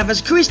teaching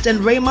service, Christian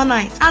Rhema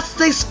Night, at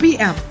 6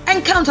 p.m.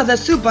 Encounter the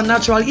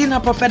supernatural in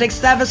our prophetic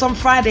service on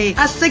Friday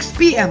at 6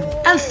 p.m.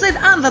 and sit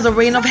under the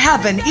rain of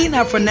heaven in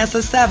our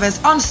Phronesis service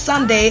on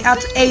Sunday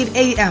at 8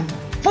 a.m.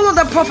 Follow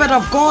the Prophet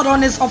of God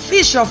on his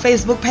official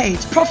Facebook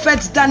page,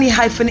 Prophet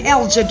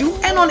Danny-El Jadu,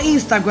 and on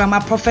Instagram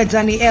at Prophet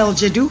Danny-El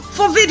Jadu.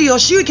 For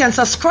videos, you can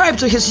subscribe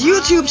to his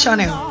YouTube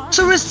channel.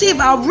 To receive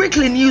our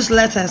weekly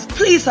newsletters,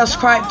 please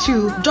subscribe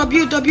to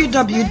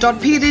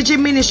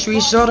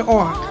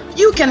www.pdgministries.org.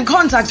 You can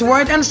contact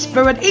Word and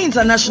Spirit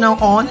International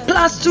on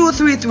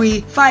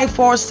 +233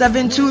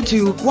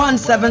 54722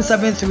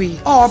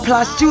 1773 or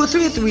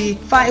 +233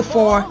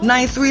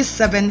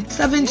 54937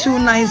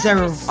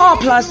 7290 or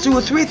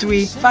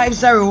 +233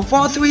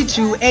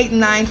 50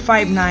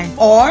 8959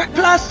 or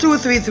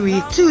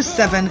 +233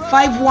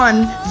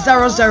 2751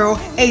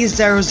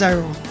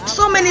 00800.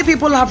 So many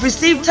people have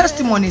received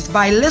testimonies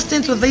by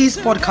listening to these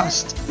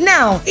podcasts.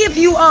 Now, if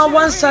you are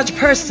one such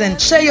person,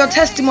 share your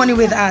testimony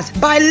with us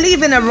by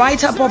leaving a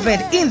write-up of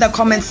it in the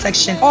comment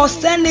section or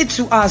send it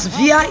to us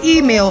via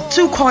email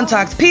to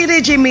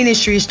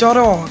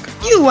contact@pdgministries.org.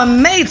 You were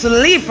made to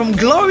live from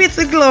glory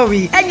to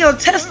glory, and your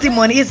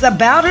testimony is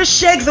about to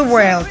shake the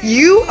world.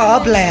 You are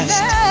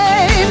blessed.